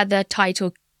much prefer the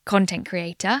title content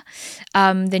creator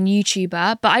than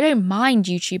YouTuber, but I don't mind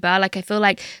YouTuber. Like, I feel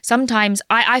like sometimes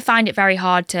I find it very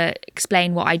hard to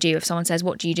explain what I do. If someone says,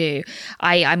 what do you do?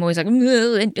 I'm always like, I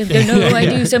don't know. I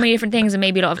do so many different things, and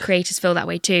maybe a lot of creators feel that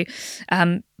way too.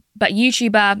 But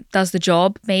YouTuber does the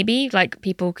job, maybe. Like, if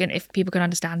people can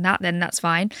understand that, then that's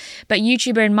fine. But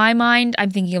YouTuber, in my mind, I'm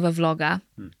thinking of a vlogger.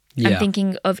 I'm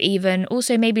thinking of even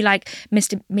also maybe like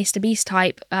Mr. Beast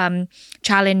type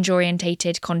challenge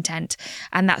orientated content,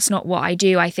 and that's not what I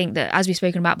do. I think that, as we've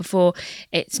spoken about before,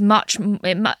 it's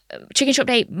Chicken Shop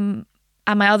Date and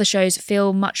my other shows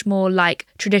feel much more like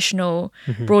traditional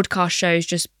broadcast shows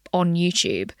just on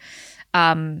YouTube.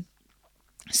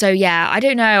 So yeah, I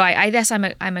don't know. I guess I'm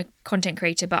a content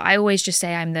creator, but I always just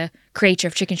say I'm the creator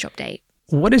of Chicken Shop Date.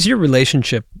 What is your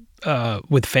relationship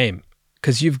with fame?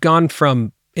 Because you've gone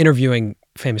from interviewing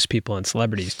famous people and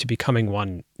celebrities to becoming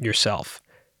one yourself.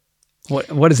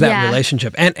 What is that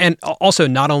relationship? And also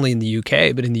not only in the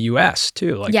UK, but in the US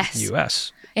too, like the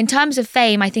US. In terms of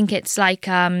fame, I think it's like,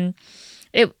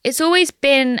 it's always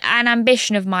been an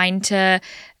ambition of mine to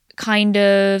kind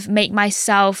of make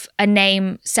myself a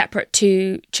name separate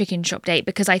to Chicken Shop Date,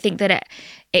 because I think that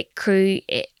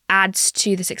it adds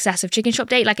to the success of Chicken Shop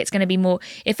Date. Like, it's going to be more,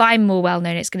 if I'm more well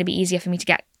known, it's going to be easier for me to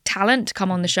get talent to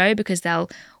come on the show because they'll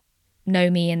know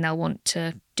me and they'll want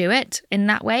to do it in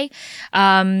that way.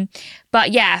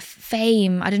 But yeah,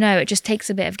 fame, I don't know, it just takes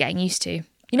a bit of getting used to.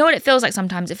 You know what it feels like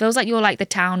sometimes? It feels like you're like the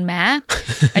town mayor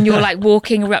and you're like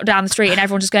walking down the street and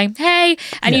everyone's just going, hey,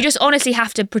 and you just honestly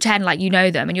have to pretend like you know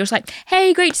them, and you're just like,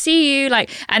 hey, great to see you. Like,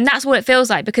 and that's what it feels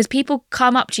like, because people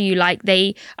come up to you like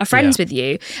they are friends with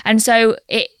you. And so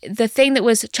the thing that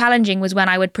was challenging was when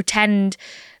I would pretend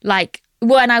like,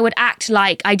 when I would act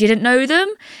like I didn't know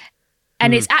them.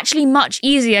 And it's actually much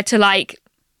easier to like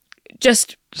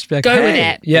just be like, go with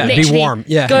it. Yeah, literally be warm.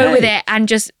 Yeah. Go with it and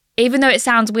just, even though it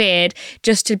sounds weird,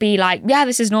 just to be like, yeah,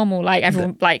 this is normal. Like,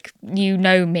 everyone, like, you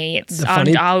know me. It's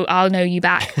I'll know you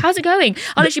back. How's it going?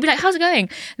 I'll literally be like, how's it going?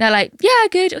 And they're like, yeah,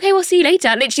 good. Okay, we'll see you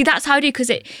later. Literally, that's how I do, because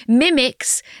it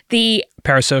mimics the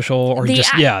parasocial or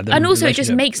and also it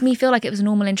just makes me feel like it was a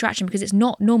normal interaction, because it's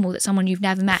not normal that someone you've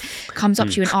never met comes up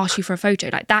to you and asks you for a photo.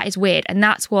 Like, that is weird, and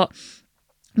that's what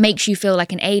makes you feel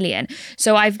like an alien.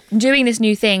 So I'm doing this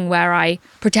new thing where I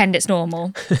pretend it's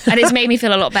normal, and it's made me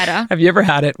feel a lot better. Have you ever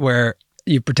had it where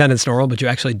you pretend it's normal, but you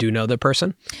actually do know the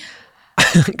person?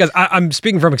 Because I'm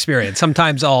speaking from experience.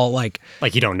 Sometimes I'll like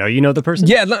you don't know you know the person?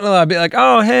 Yeah, I'll be like,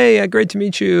 oh, hey, great to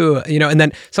meet you. You know, and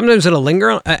then sometimes it'll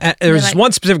linger. There was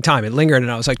one specific time it lingered,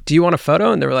 and I was like, do you want a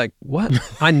photo? And they were like, what?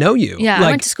 I know you. Yeah, like,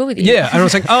 I went to school with you. Yeah, and I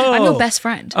was like, oh. I'm your best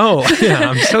friend. Oh, yeah,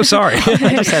 I'm so sorry.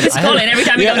 It's Colin every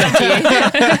time he comes up to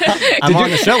you. I'm on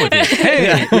the show with you.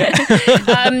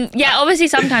 Hey. Yeah, obviously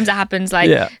sometimes it happens.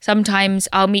 Like sometimes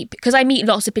I'll meet, because I meet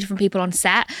lots of different people on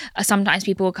set. Sometimes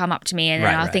people will come up to me and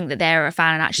then I'll think that they're a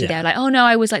fan, and actually they're like, oh no,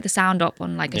 I was like the sound op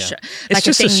on like a show, like it's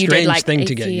just a thing you did like thing a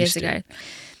to get few years used ago.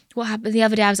 What happened the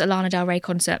other day? I was at Lana Del Rey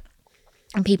concert,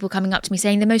 and people coming up to me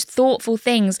saying the most thoughtful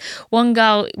things. One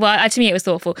girl, well, to me it was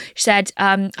thoughtful. She said,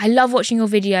 I love watching your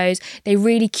videos. They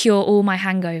really cure all my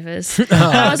hangovers. And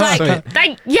I was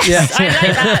like, yes, I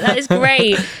like that. That is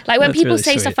great. Like when people really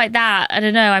say sweet. stuff like that, I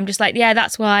don't know, I'm just like, yeah,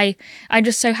 that's why I'm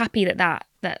just so happy that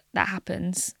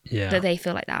happens. Yeah. That they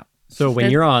feel like that. So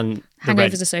when you're on the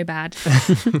Hangovers are so bad.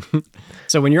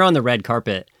 So when you're on the red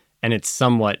carpet and it's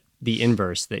somewhat the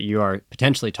inverse, that you are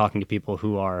potentially talking to people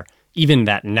who are even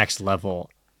that next level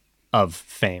of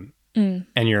fame, and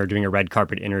you're doing a red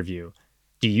carpet interview,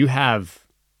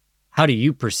 how do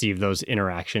you perceive those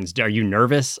interactions? Are you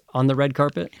nervous on the red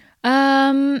carpet?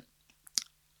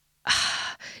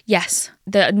 Yes,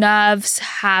 the nerves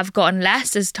have gotten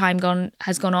less as time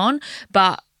has gone on,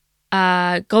 but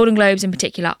Golden Globes in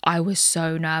particular, I was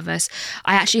so nervous.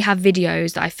 I actually have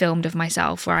videos that I filmed of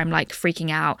myself where I'm like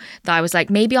freaking out, that I was like,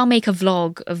 maybe I'll make a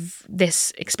vlog of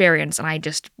this experience, and I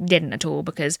just didn't at all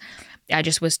because I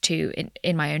just was too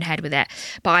in my own head with it.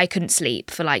 But I couldn't sleep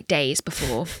for like days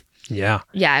before. Yeah.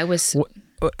 Yeah, it was.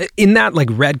 In that like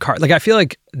red carpet, like I feel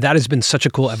like that has been such a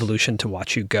cool evolution to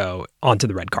watch you go onto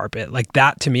the red carpet. Like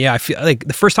that to me, I feel like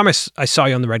the first time I saw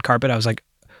you on the red carpet, I was like,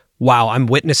 wow, I'm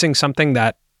witnessing something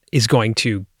that is going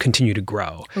to continue to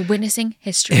grow. We're witnessing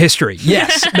history. History,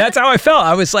 yes. That's how I felt.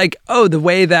 I was like, oh, the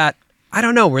way that, I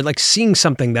don't know, we're like seeing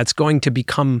something that's going to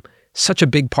become such a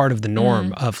big part of the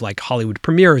norm of like Hollywood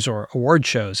premieres or award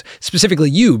shows, specifically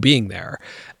you being there.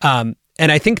 And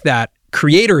I think that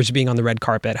creators being on the red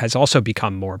carpet has also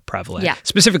become more prevalent,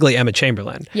 specifically Emma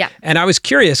Chamberlain. Yeah. And I was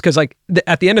curious because like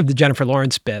at the end of the Jennifer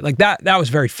Lawrence bit, like that was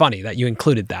very funny that you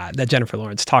included that Jennifer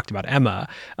Lawrence talked about Emma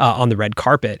on the red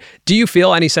carpet. Do you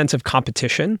feel any sense of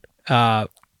competition?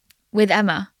 With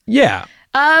Emma? Yeah.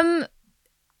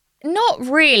 Not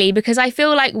really, because I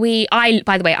feel like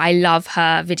by the way, I love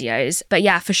her videos, but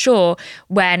yeah, for sure,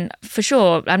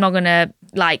 I'm not gonna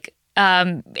like,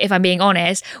 if I'm being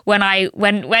honest, when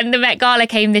the Met Gala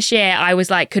came this year, I was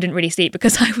like, couldn't really sleep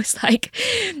because I was like,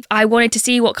 I wanted to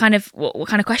see what kind of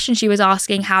questions she was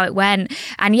asking, how it went.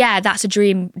 And yeah, that's a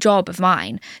dream job of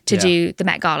mine to do the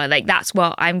Met Gala. Like that's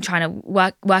what I'm trying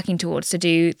to working towards, to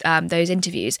do those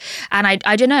interviews. And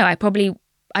I don't know,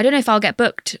 I don't know if I'll get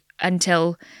booked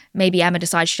until maybe Emma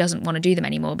decides she doesn't want to do them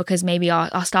anymore, because maybe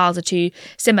our styles are too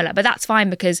similar. But that's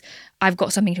fine because I've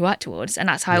got something to work towards. And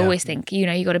that's how I always think,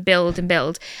 you got to build and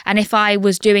build. And if I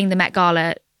was doing the Met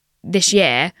Gala this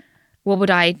year, what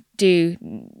would I do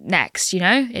next?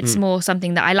 It's more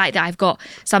something that I like, that I've got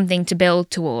something to build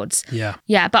towards. Yeah.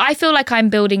 Yeah. But I feel like I'm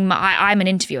building I'm an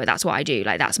interviewer. That's what I do.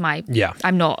 Like that's my,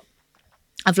 I'm not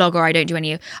a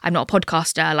vlogger. I'm not a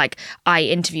podcaster. Like I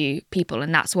interview people,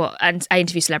 and I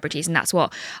interview celebrities, and that's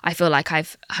what I feel like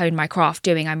I've honed my craft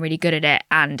doing. I'm really good at it,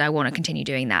 and I want to continue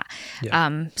doing that.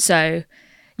 So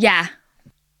yeah.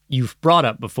 You've brought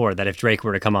up before that if Drake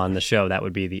were to come on the show, that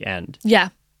would be the end. Yeah.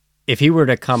 If he were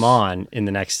to come on in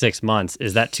the next 6 months,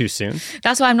 is that too soon?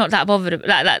 That's why I'm not that bothered,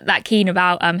 that keen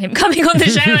about him coming on the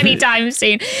show anytime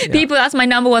soon. People, that's my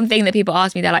number one thing that people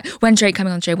ask me. They're like, when's Drake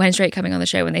coming on the show? When's Drake coming on the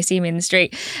show? When they see me in the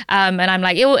street. And I'm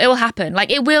like, it will happen. Like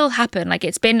it will happen. Like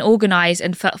it's been organized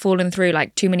and fallen through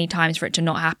like too many times for it to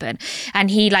not happen.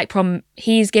 And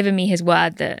he's given me his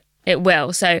word that it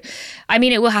will. So, I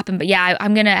mean, it will happen. But yeah,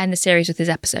 I'm going to end the series with his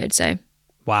episode. So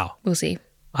wow. We'll see.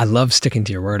 I love sticking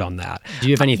to your word on that. Do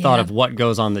you have any thought of what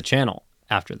goes on the channel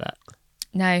after that?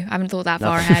 No, I haven't thought that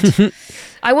far ahead.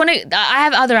 I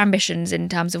have other ambitions in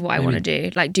terms of what I want to do,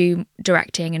 like do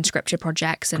directing and scripture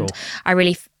projects. And I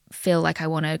really feel like I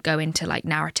want to go into like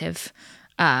narrative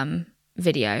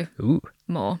video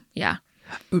more. Yeah.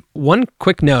 One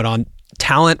quick note on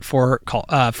talent for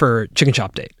Chicken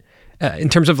Shop Date. In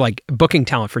terms of like booking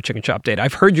talent for Chicken Shop Date,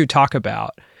 I've heard you talk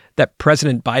about that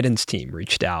President Biden's team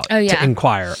reached out to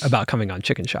inquire about coming on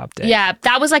Chicken Shop Day. Yeah,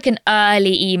 that was like an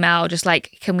early email, just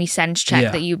like, can we sense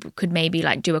check that you could maybe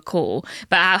like do a call?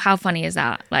 But how funny is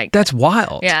that? Like that's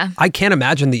wild. Yeah. I can't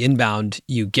imagine the inbound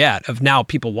you get of now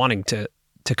people wanting to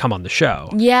come on the show.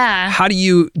 Yeah. How do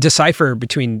you decipher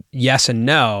between yes and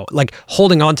no, like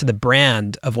holding on to the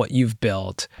brand of what you've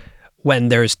built when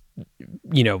there's,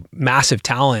 massive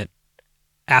talent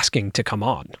asking to come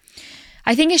on?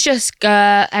 I think it's just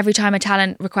every time a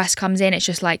talent request comes in, it's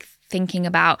just like thinking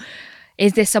about,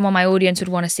 is this someone my audience would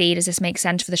want to see? Does this make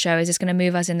sense for the show? Is this going to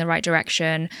move us in the right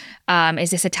direction? Is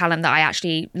this a talent that I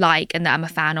actually like and that I'm a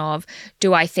fan of?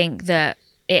 Do I think that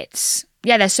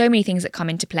there's so many things that come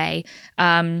into play.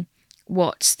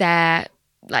 What's their,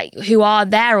 like, who are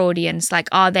their audience? Like,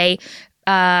 are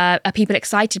people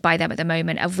excited by them at the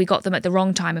moment? Have we got them at the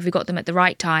wrong time? Have we got them at the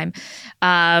right time?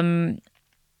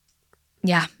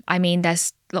 Yeah, I mean,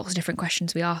 there's lots of different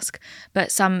questions we ask. But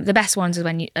the best ones is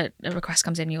when a request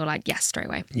comes in and you're like, yes, straight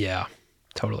away. Yeah,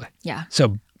 totally. Yeah.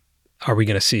 So are we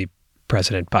going to see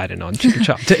President Biden on Chicken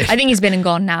Shop? I think he's been and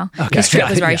gone now. His trip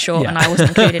was very short and I wasn't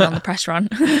included on the press run.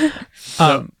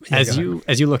 As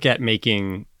you look at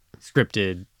making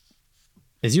scripted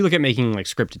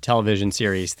television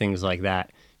series, things like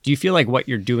that, do you feel like what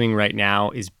you're doing right now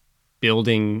is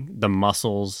building the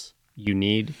muscles you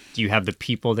need? Do you have the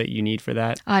people that you need for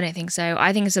that? I don't think so.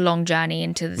 I think it's a long journey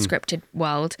into the scripted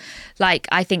world. Like,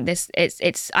 I think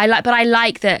I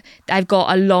like that I've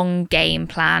got a long game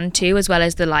plan too, as well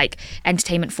as the like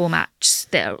entertainment formats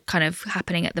that are kind of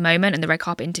happening at the moment and the red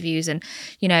carpet interviews and,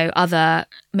 you know, other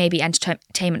maybe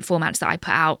entertainment formats that I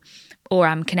put out or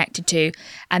I'm connected to.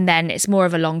 And then it's more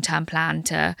of a long-term plan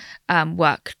to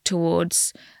work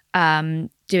towards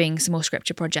doing some more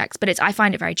scripture projects, but I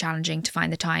find it very challenging to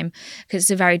find the time because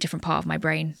it's a very different part of my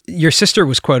brain. Your sister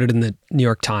was quoted in the New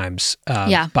York Times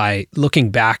by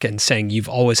looking back and saying you've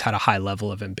always had a high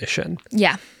level of ambition.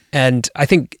 Yeah. And I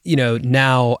think, you know,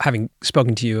 now having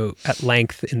spoken to you at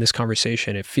length in this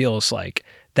conversation, it feels like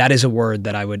that is a word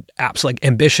that I would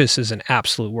ambitious is an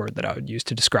absolute word that I would use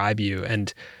to describe you.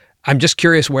 And I'm just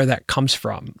curious where that comes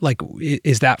from. Like,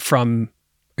 is that from,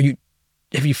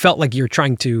 have you felt like you're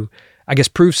trying to, I guess,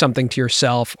 prove something to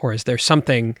yourself, or is there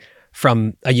something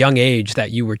from a young age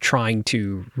that you were trying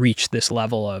to reach this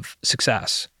level of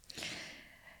success?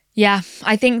 Yeah,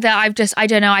 I think that I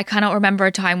don't know, I cannot remember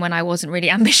a time when I wasn't really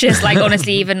ambitious. Like,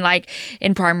 honestly, even like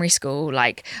in primary school,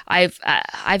 like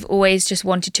I've always just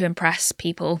wanted to impress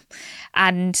people.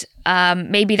 And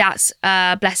maybe that's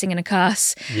a blessing and a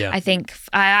curse. Yeah. I think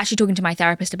I actually talking to my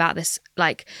therapist about this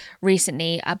like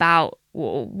recently about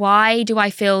why do I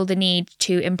feel the need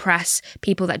to impress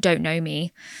people that don't know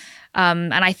me?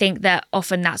 And I think that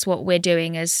often that's what we're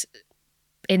doing as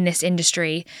in this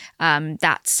industry.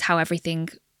 That's how everything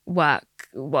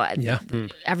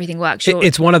everything works.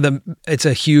 It's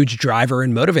a huge driver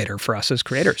and motivator for us as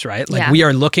creators, right? Like we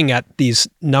are looking at these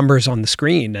numbers on the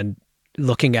screen and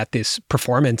looking at this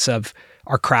performance of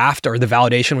our craft or the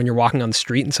validation when you're walking on the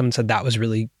street and someone said that was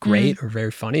really great or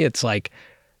very funny. It's like,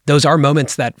 those are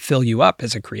moments that fill you up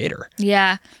as a creator.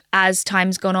 Yeah. As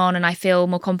time's gone on and I feel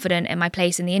more confident in my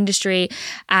place in the industry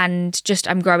and just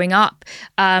I'm growing up,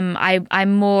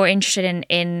 I'm more interested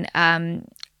in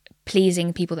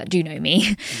pleasing people that do know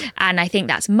me. And I think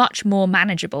that's much more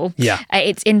manageable. Yeah.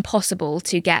 It's impossible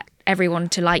to get everyone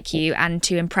to like you and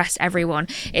to impress everyone.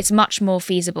 It's much more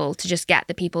feasible to just get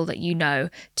the people that you know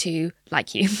to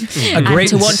like you and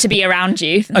to want to be around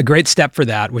you. A great step for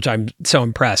that, which I'm so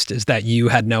impressed, is that you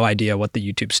had no idea what the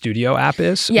YouTube Studio app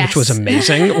is, which was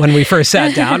amazing when we first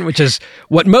sat down, which is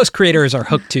what most creators are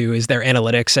hooked to, is their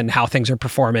analytics and how things are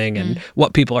performing and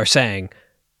what people are saying.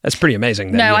 That's pretty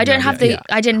amazing. No, I don't have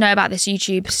I didn't know about this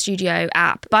YouTube Studio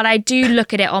app, but I do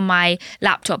look at it on my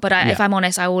laptop. But if I'm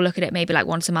honest, I will look at it maybe like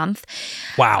once a month.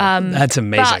 Wow, that's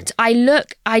amazing. But I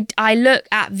look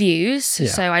at views,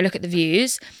 so I look at the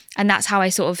views, and that's how I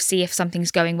sort of see if something's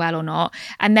going well or not.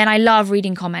 And then I love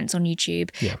reading comments on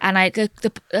YouTube, and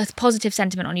the positive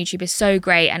sentiment on YouTube is so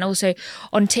great, and also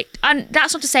on TikTok. And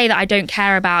that's not to say that I don't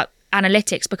care about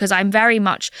analytics, because I'm very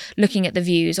much looking at the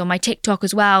views on my TikTok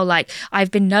as well. Like,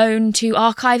 I've been known to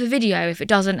archive a video if it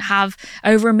doesn't have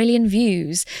over 1 million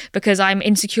views because I'm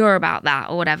insecure about that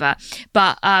or whatever.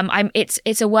 But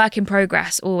it's a work in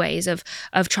progress always of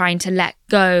trying to let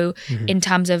go in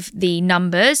terms of the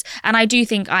numbers. And I do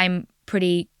think I'm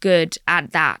pretty good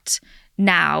at that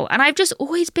now. And I've just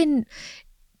always been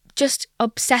just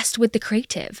obsessed with the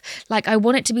creative. Like, I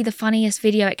want it to be the funniest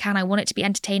video it can. I want it to be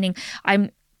entertaining.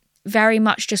 I'm very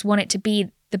much just want it to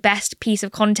be the best piece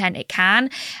of content it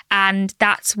can. And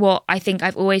that's what I think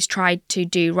I've always tried to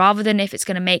do, rather than if it's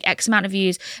going to make X amount of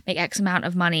views, make X amount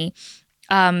of money.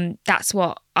 That's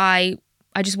what I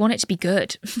just want it to be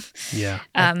good. Yeah.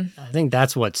 I think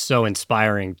that's what's so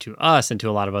inspiring to us and to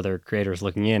a lot of other creators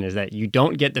looking in, is that you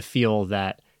don't get the feel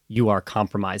that you are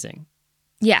compromising.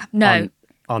 Yeah, no.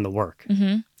 On the work.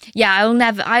 Mm-hmm. Yeah,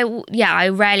 I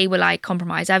rarely will I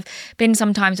compromise. I've been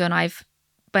sometimes when I've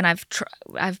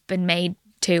been made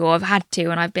to, or I've had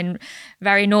to, and I've been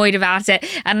very annoyed about it.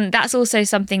 And that's also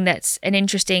something that's an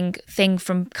interesting thing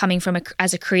from coming from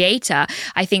as a creator.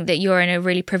 I think that you're in a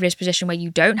really privileged position where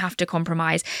you don't have to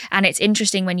compromise. And it's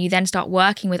interesting when you then start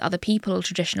working with other people,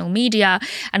 traditional media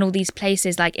and all these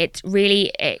places, like it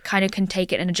kind of can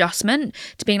take an adjustment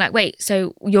to being like, wait,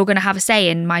 so you're going to have a say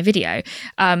in my video.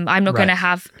 I'm not going to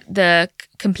have the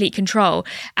complete control.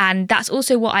 And that's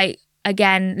also what I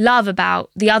again love about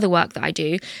the other work that I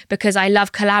do, because I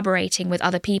love collaborating with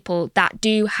other people that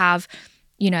do have,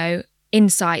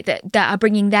 insight, that are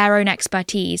bringing their own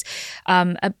expertise.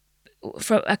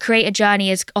 A creator journey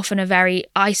is often a very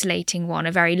isolating one,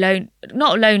 a very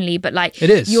not lonely, but like it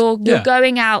is. You're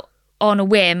going out on a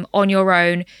whim on your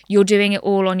own. You're doing it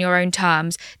all on your own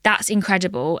terms. That's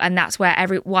incredible, and that's why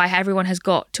everyone has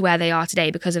got to where they are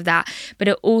today because of that. But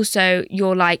it also,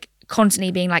 you're like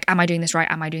constantly being like, am I doing this right?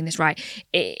 Am I doing this right?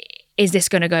 Is this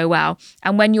going to go well?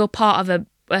 And when you're part of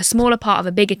a smaller part of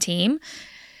a bigger team,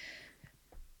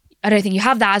 I don't think you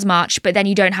have that as much, but then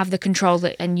you don't have the control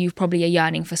and you probably are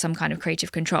yearning for some kind of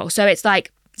creative control. So it's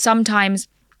like sometimes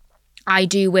I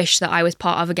do wish that I was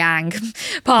part of a gang,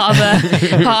 part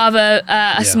of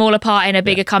a smaller part in a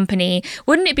bigger company.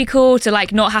 Wouldn't it be cool to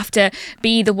like not have to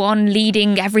be the one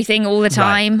leading everything all the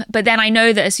time? Right. But then I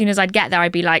know that as soon as I'd get there,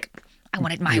 I'd be like, I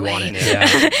want it my way,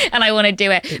 and I want to do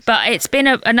it. But it's been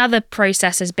another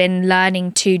process has been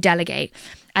learning to delegate.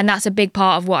 And that's a big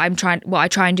part of what I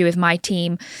try and do with my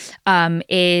team,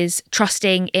 is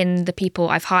trusting in the people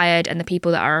I've hired and the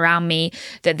people that are around me,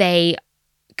 that they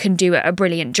can do a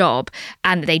brilliant job,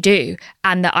 and that they do,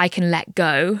 and that I can let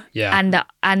go. Yeah.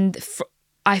 And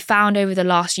I found over the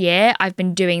last year, I've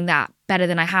been doing that better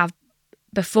than I have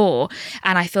before.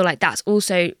 And I feel like that's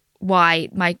also why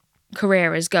my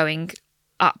career is going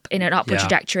up in an upward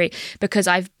trajectory, because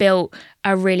I've built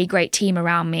a really great team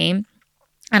around me.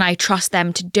 And I trust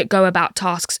them to go about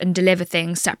tasks and deliver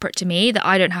things separate to me, that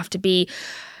I don't have to be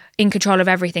in control of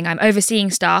everything. I'm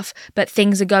overseeing stuff, but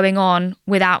things are going on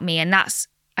without me. And that's,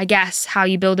 I guess, how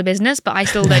you build a business, but I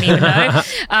still don't even know.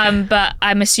 But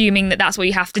I'm assuming that that's what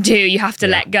you have to do. You have to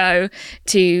let go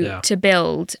to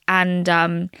build. And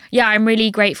I'm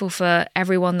really grateful for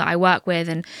everyone that I work with,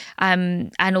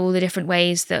 and all the different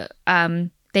ways that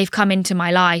they've come into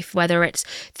my life, whether it's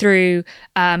through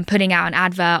putting out an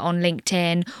advert on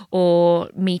LinkedIn, or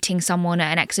meeting someone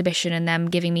at an exhibition and them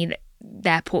giving me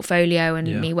their portfolio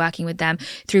and me working with them,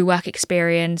 through work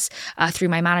experience, through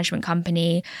my management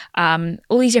company,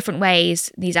 all these different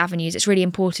ways, these avenues. It's really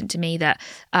important to me that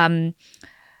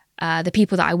the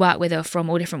people that I work with are from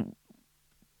all different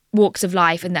walks of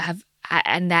life, and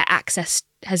and their access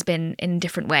has been in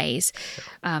different ways.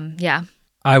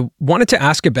 I wanted to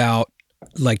ask about,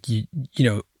 like, you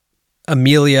know,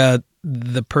 Amelia,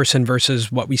 the person,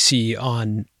 versus what we see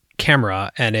on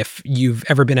camera, and if you've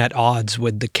ever been at odds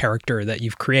with the character that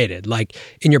you've created, like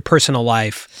in your personal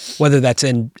life, whether that's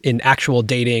in actual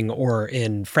dating or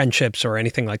in friendships or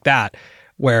anything like that,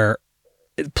 where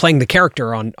playing the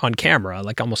character on camera,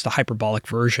 like almost a hyperbolic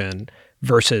version,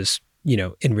 versus, you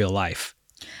know, in real life.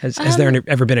 Has there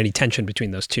ever been any tension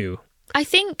between those two? I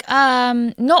think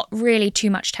not really too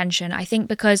much tension. I think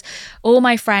because all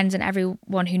my friends and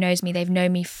everyone who knows me, they've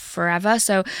known me forever.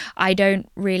 So I don't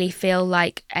really feel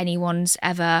like anyone's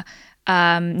ever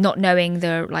not knowing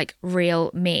the like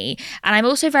real me. And I'm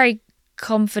also very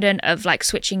confident of like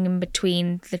switching in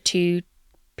between the two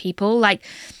people. Like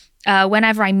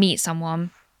whenever I meet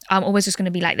someone, I'm always just going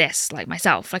to be like this, like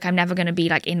myself. Like I'm never going to be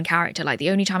like in character. Like the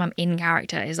only time I'm in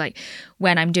character is like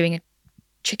when I'm doing a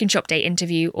chicken shop date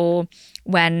interview, or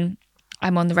when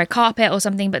I'm on the red carpet or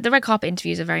something. But the red carpet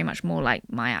interviews are very much more like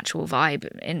my actual vibe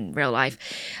in real life.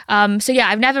 So yeah,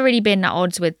 I've never really been at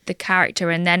odds with the character.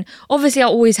 And then obviously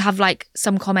I'll always have like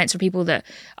some comments from people that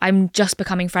I'm just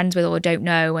becoming friends with or don't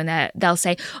know, and they'll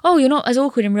say, oh, you're not as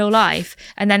awkward in real life.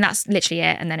 And then that's literally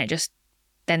it. And then we just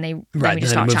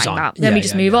start chatting about, then we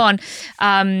just move on.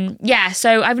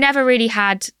 So I've never really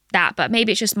had that, but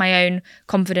maybe it's just my own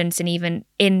confidence, and even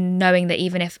in knowing that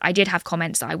even if I did have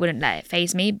comments, that I wouldn't let it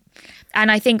faze me. And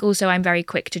I think also I'm very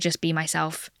quick to just be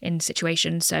myself in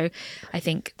situations, so I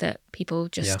think that people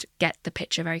just get the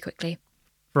picture very quickly.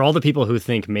 For all the people who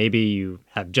think maybe you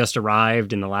have just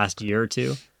arrived in the last year or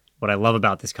two, what I love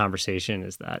about this conversation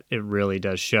is that it really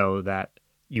does show that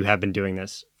you have been doing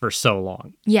this for so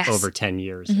long, over 10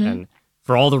 years. Mm-hmm. And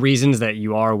for all the reasons that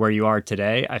you are where you are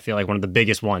today, I feel like one of the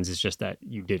biggest ones is just that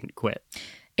you didn't quit.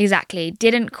 Exactly.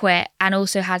 Didn't quit, and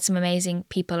also had some amazing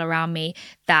people around me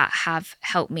that have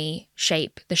helped me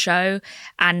shape the show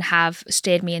and have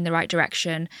steered me in the right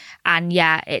direction. And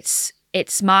yeah, it's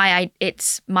my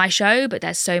show, but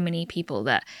there's so many people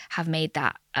that have made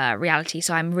that reality.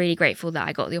 So I'm really grateful that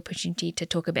I got the opportunity to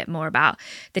talk a bit more about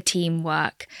the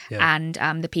teamwork and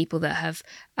the people that have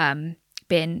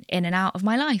been in and out of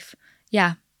my life.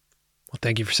 Yeah. Well,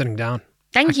 thank you for sitting down.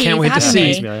 Thank you. Can't wait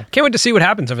to see what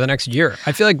happens over the next year.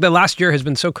 I feel like the last year has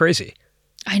been so crazy.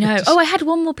 I know. I had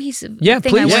one more piece of thing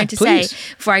I wanted to say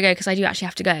before I go, because I do actually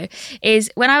have to go, is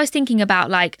when I was thinking about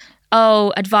like,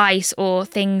 advice or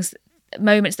things,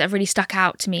 moments that have really stuck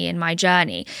out to me in my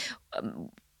journey.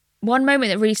 one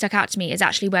moment that really stuck out to me is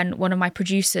actually when one of my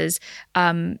producers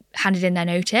handed in their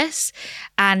notice,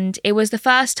 and it was the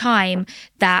first time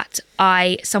that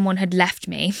someone had left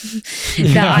me,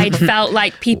 that I'd felt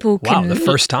like people can. Wow, the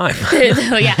first time.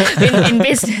 Yeah, in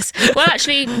business. Well,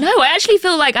 actually, no, I actually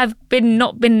feel like I've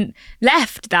not been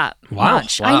left that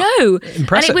much. Wow. I know.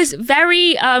 Impressive. And it was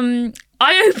very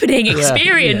eye-opening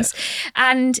experience.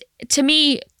 And to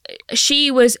me,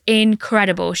 she was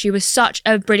incredible. She was such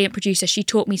a brilliant producer. She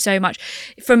taught me so much,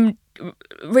 from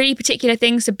really particular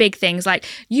things to big things. Like,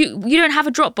 you don't have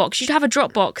a Dropbox. You should have a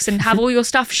Dropbox and have all your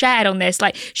stuff shared on this.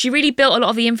 Like, she really built a lot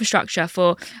of the infrastructure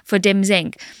for Dims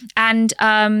Inc. And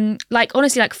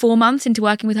honestly, like 4 months into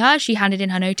working with her, she handed in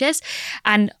her notice,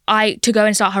 and to go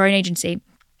and start her own agency.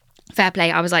 Fair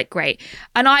play. I was like, great.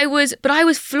 And I was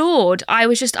floored. I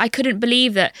couldn't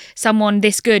believe that someone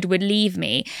this good would leave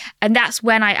me. And that's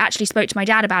when I actually spoke to my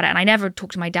dad about it. And I never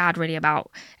talked to my dad really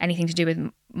about anything to do with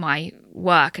my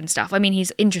work and stuff. I mean,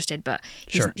 he's interested, but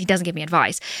he doesn't give me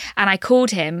advice. And I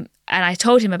called him and I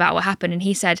told him about what happened. And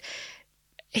he said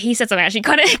something actually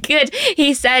kind of good.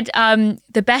 He said,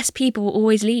 the best people will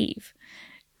always leave.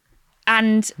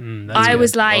 And I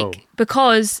was like, whoa.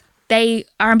 Because they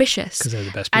are ambitious. Because they're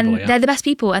the best people, and they're the best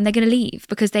people, and they're going to leave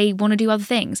because they want to do other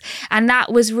things. And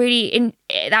that was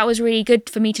really good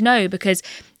for me to know, because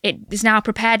it has now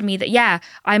prepared me that,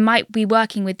 I might be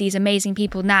working with these amazing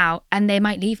people now, and they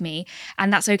might leave me,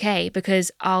 and that's okay, because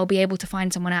I'll be able to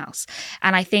find someone else.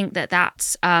 And I think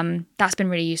that's been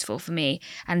really useful for me,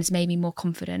 and it's made me more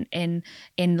confident in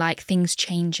like things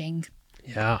changing.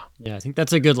 Yeah, I think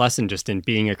that's a good lesson, just in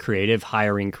being a creative,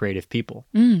 hiring creative people,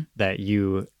 that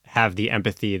you have the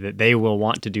empathy that they will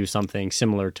want to do something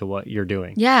similar to what you're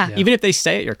doing. Yeah. Even if they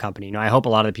stay at your company. I hope a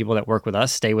lot of the people that work with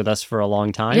us stay with us for a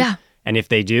long time. Yeah. And if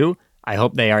they do, I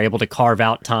hope they are able to carve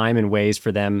out time and ways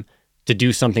for them to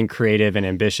do something creative and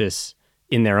ambitious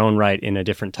in their own right, in a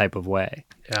different type of way.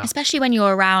 Yeah. Especially when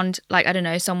you're around, like, I don't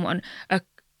know, someone,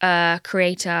 a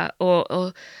creator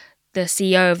or the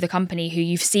CEO of the company who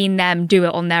you've seen them do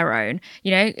it on their own.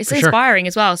 It's inspiring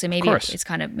as well. So maybe it's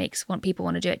kind of makes people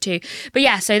want to do it too. But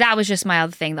yeah, so that was just my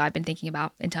other thing that I've been thinking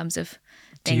about in terms of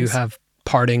things. Do you have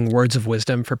parting words of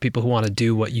wisdom for people who want to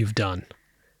do what you've done?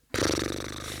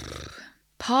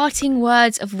 Parting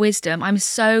words of wisdom. I'm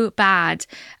so bad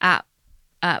at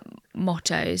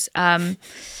mottos. But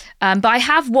I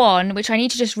have one, which I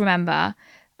need to just remember.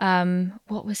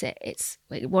 What was it?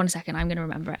 Wait 1 second, I'm going to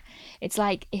remember it. It's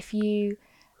like, if you...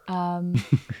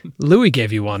 Louis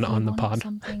gave you one on the pod.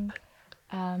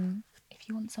 If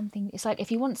you want something... It's like,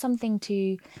 if you want something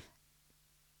to...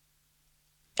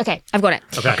 Okay, I've got it.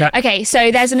 Okay, so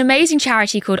there's an amazing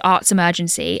charity called Arts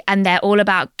Emergency, and they're all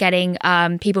about getting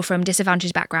people from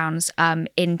disadvantaged backgrounds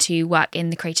into work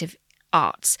in the creative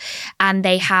arts. And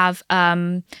they have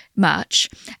merch.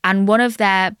 And one of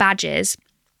their badges...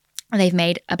 They've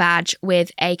made a badge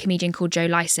with a comedian called Joe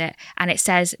Lycett, and it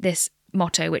says this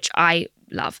motto, which I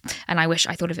love, and I wish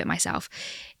I thought of it myself.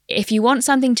 If you want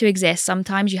something to exist,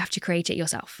 sometimes you have to create it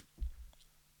yourself.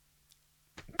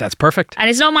 That's perfect. And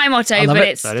it's not my motto, but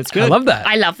it's good. I love that.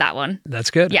 I love that one.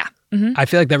 That's good. Yeah. I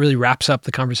feel like that really wraps up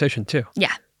the conversation too.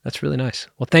 Yeah. That's really nice.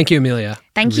 Well, thank you, Amelia.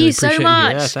 Thank you so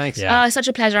much. Yeah, thanks. It's such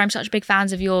a pleasure. I'm such big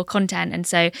fans of your content. And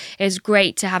so it was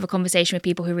great to have a conversation with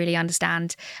people who really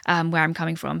understand where I'm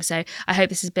coming from. So I hope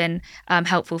this has been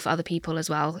helpful for other people as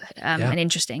well, and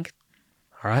interesting.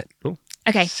 All right. Cool.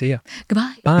 Okay. See ya.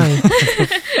 Goodbye. Bye.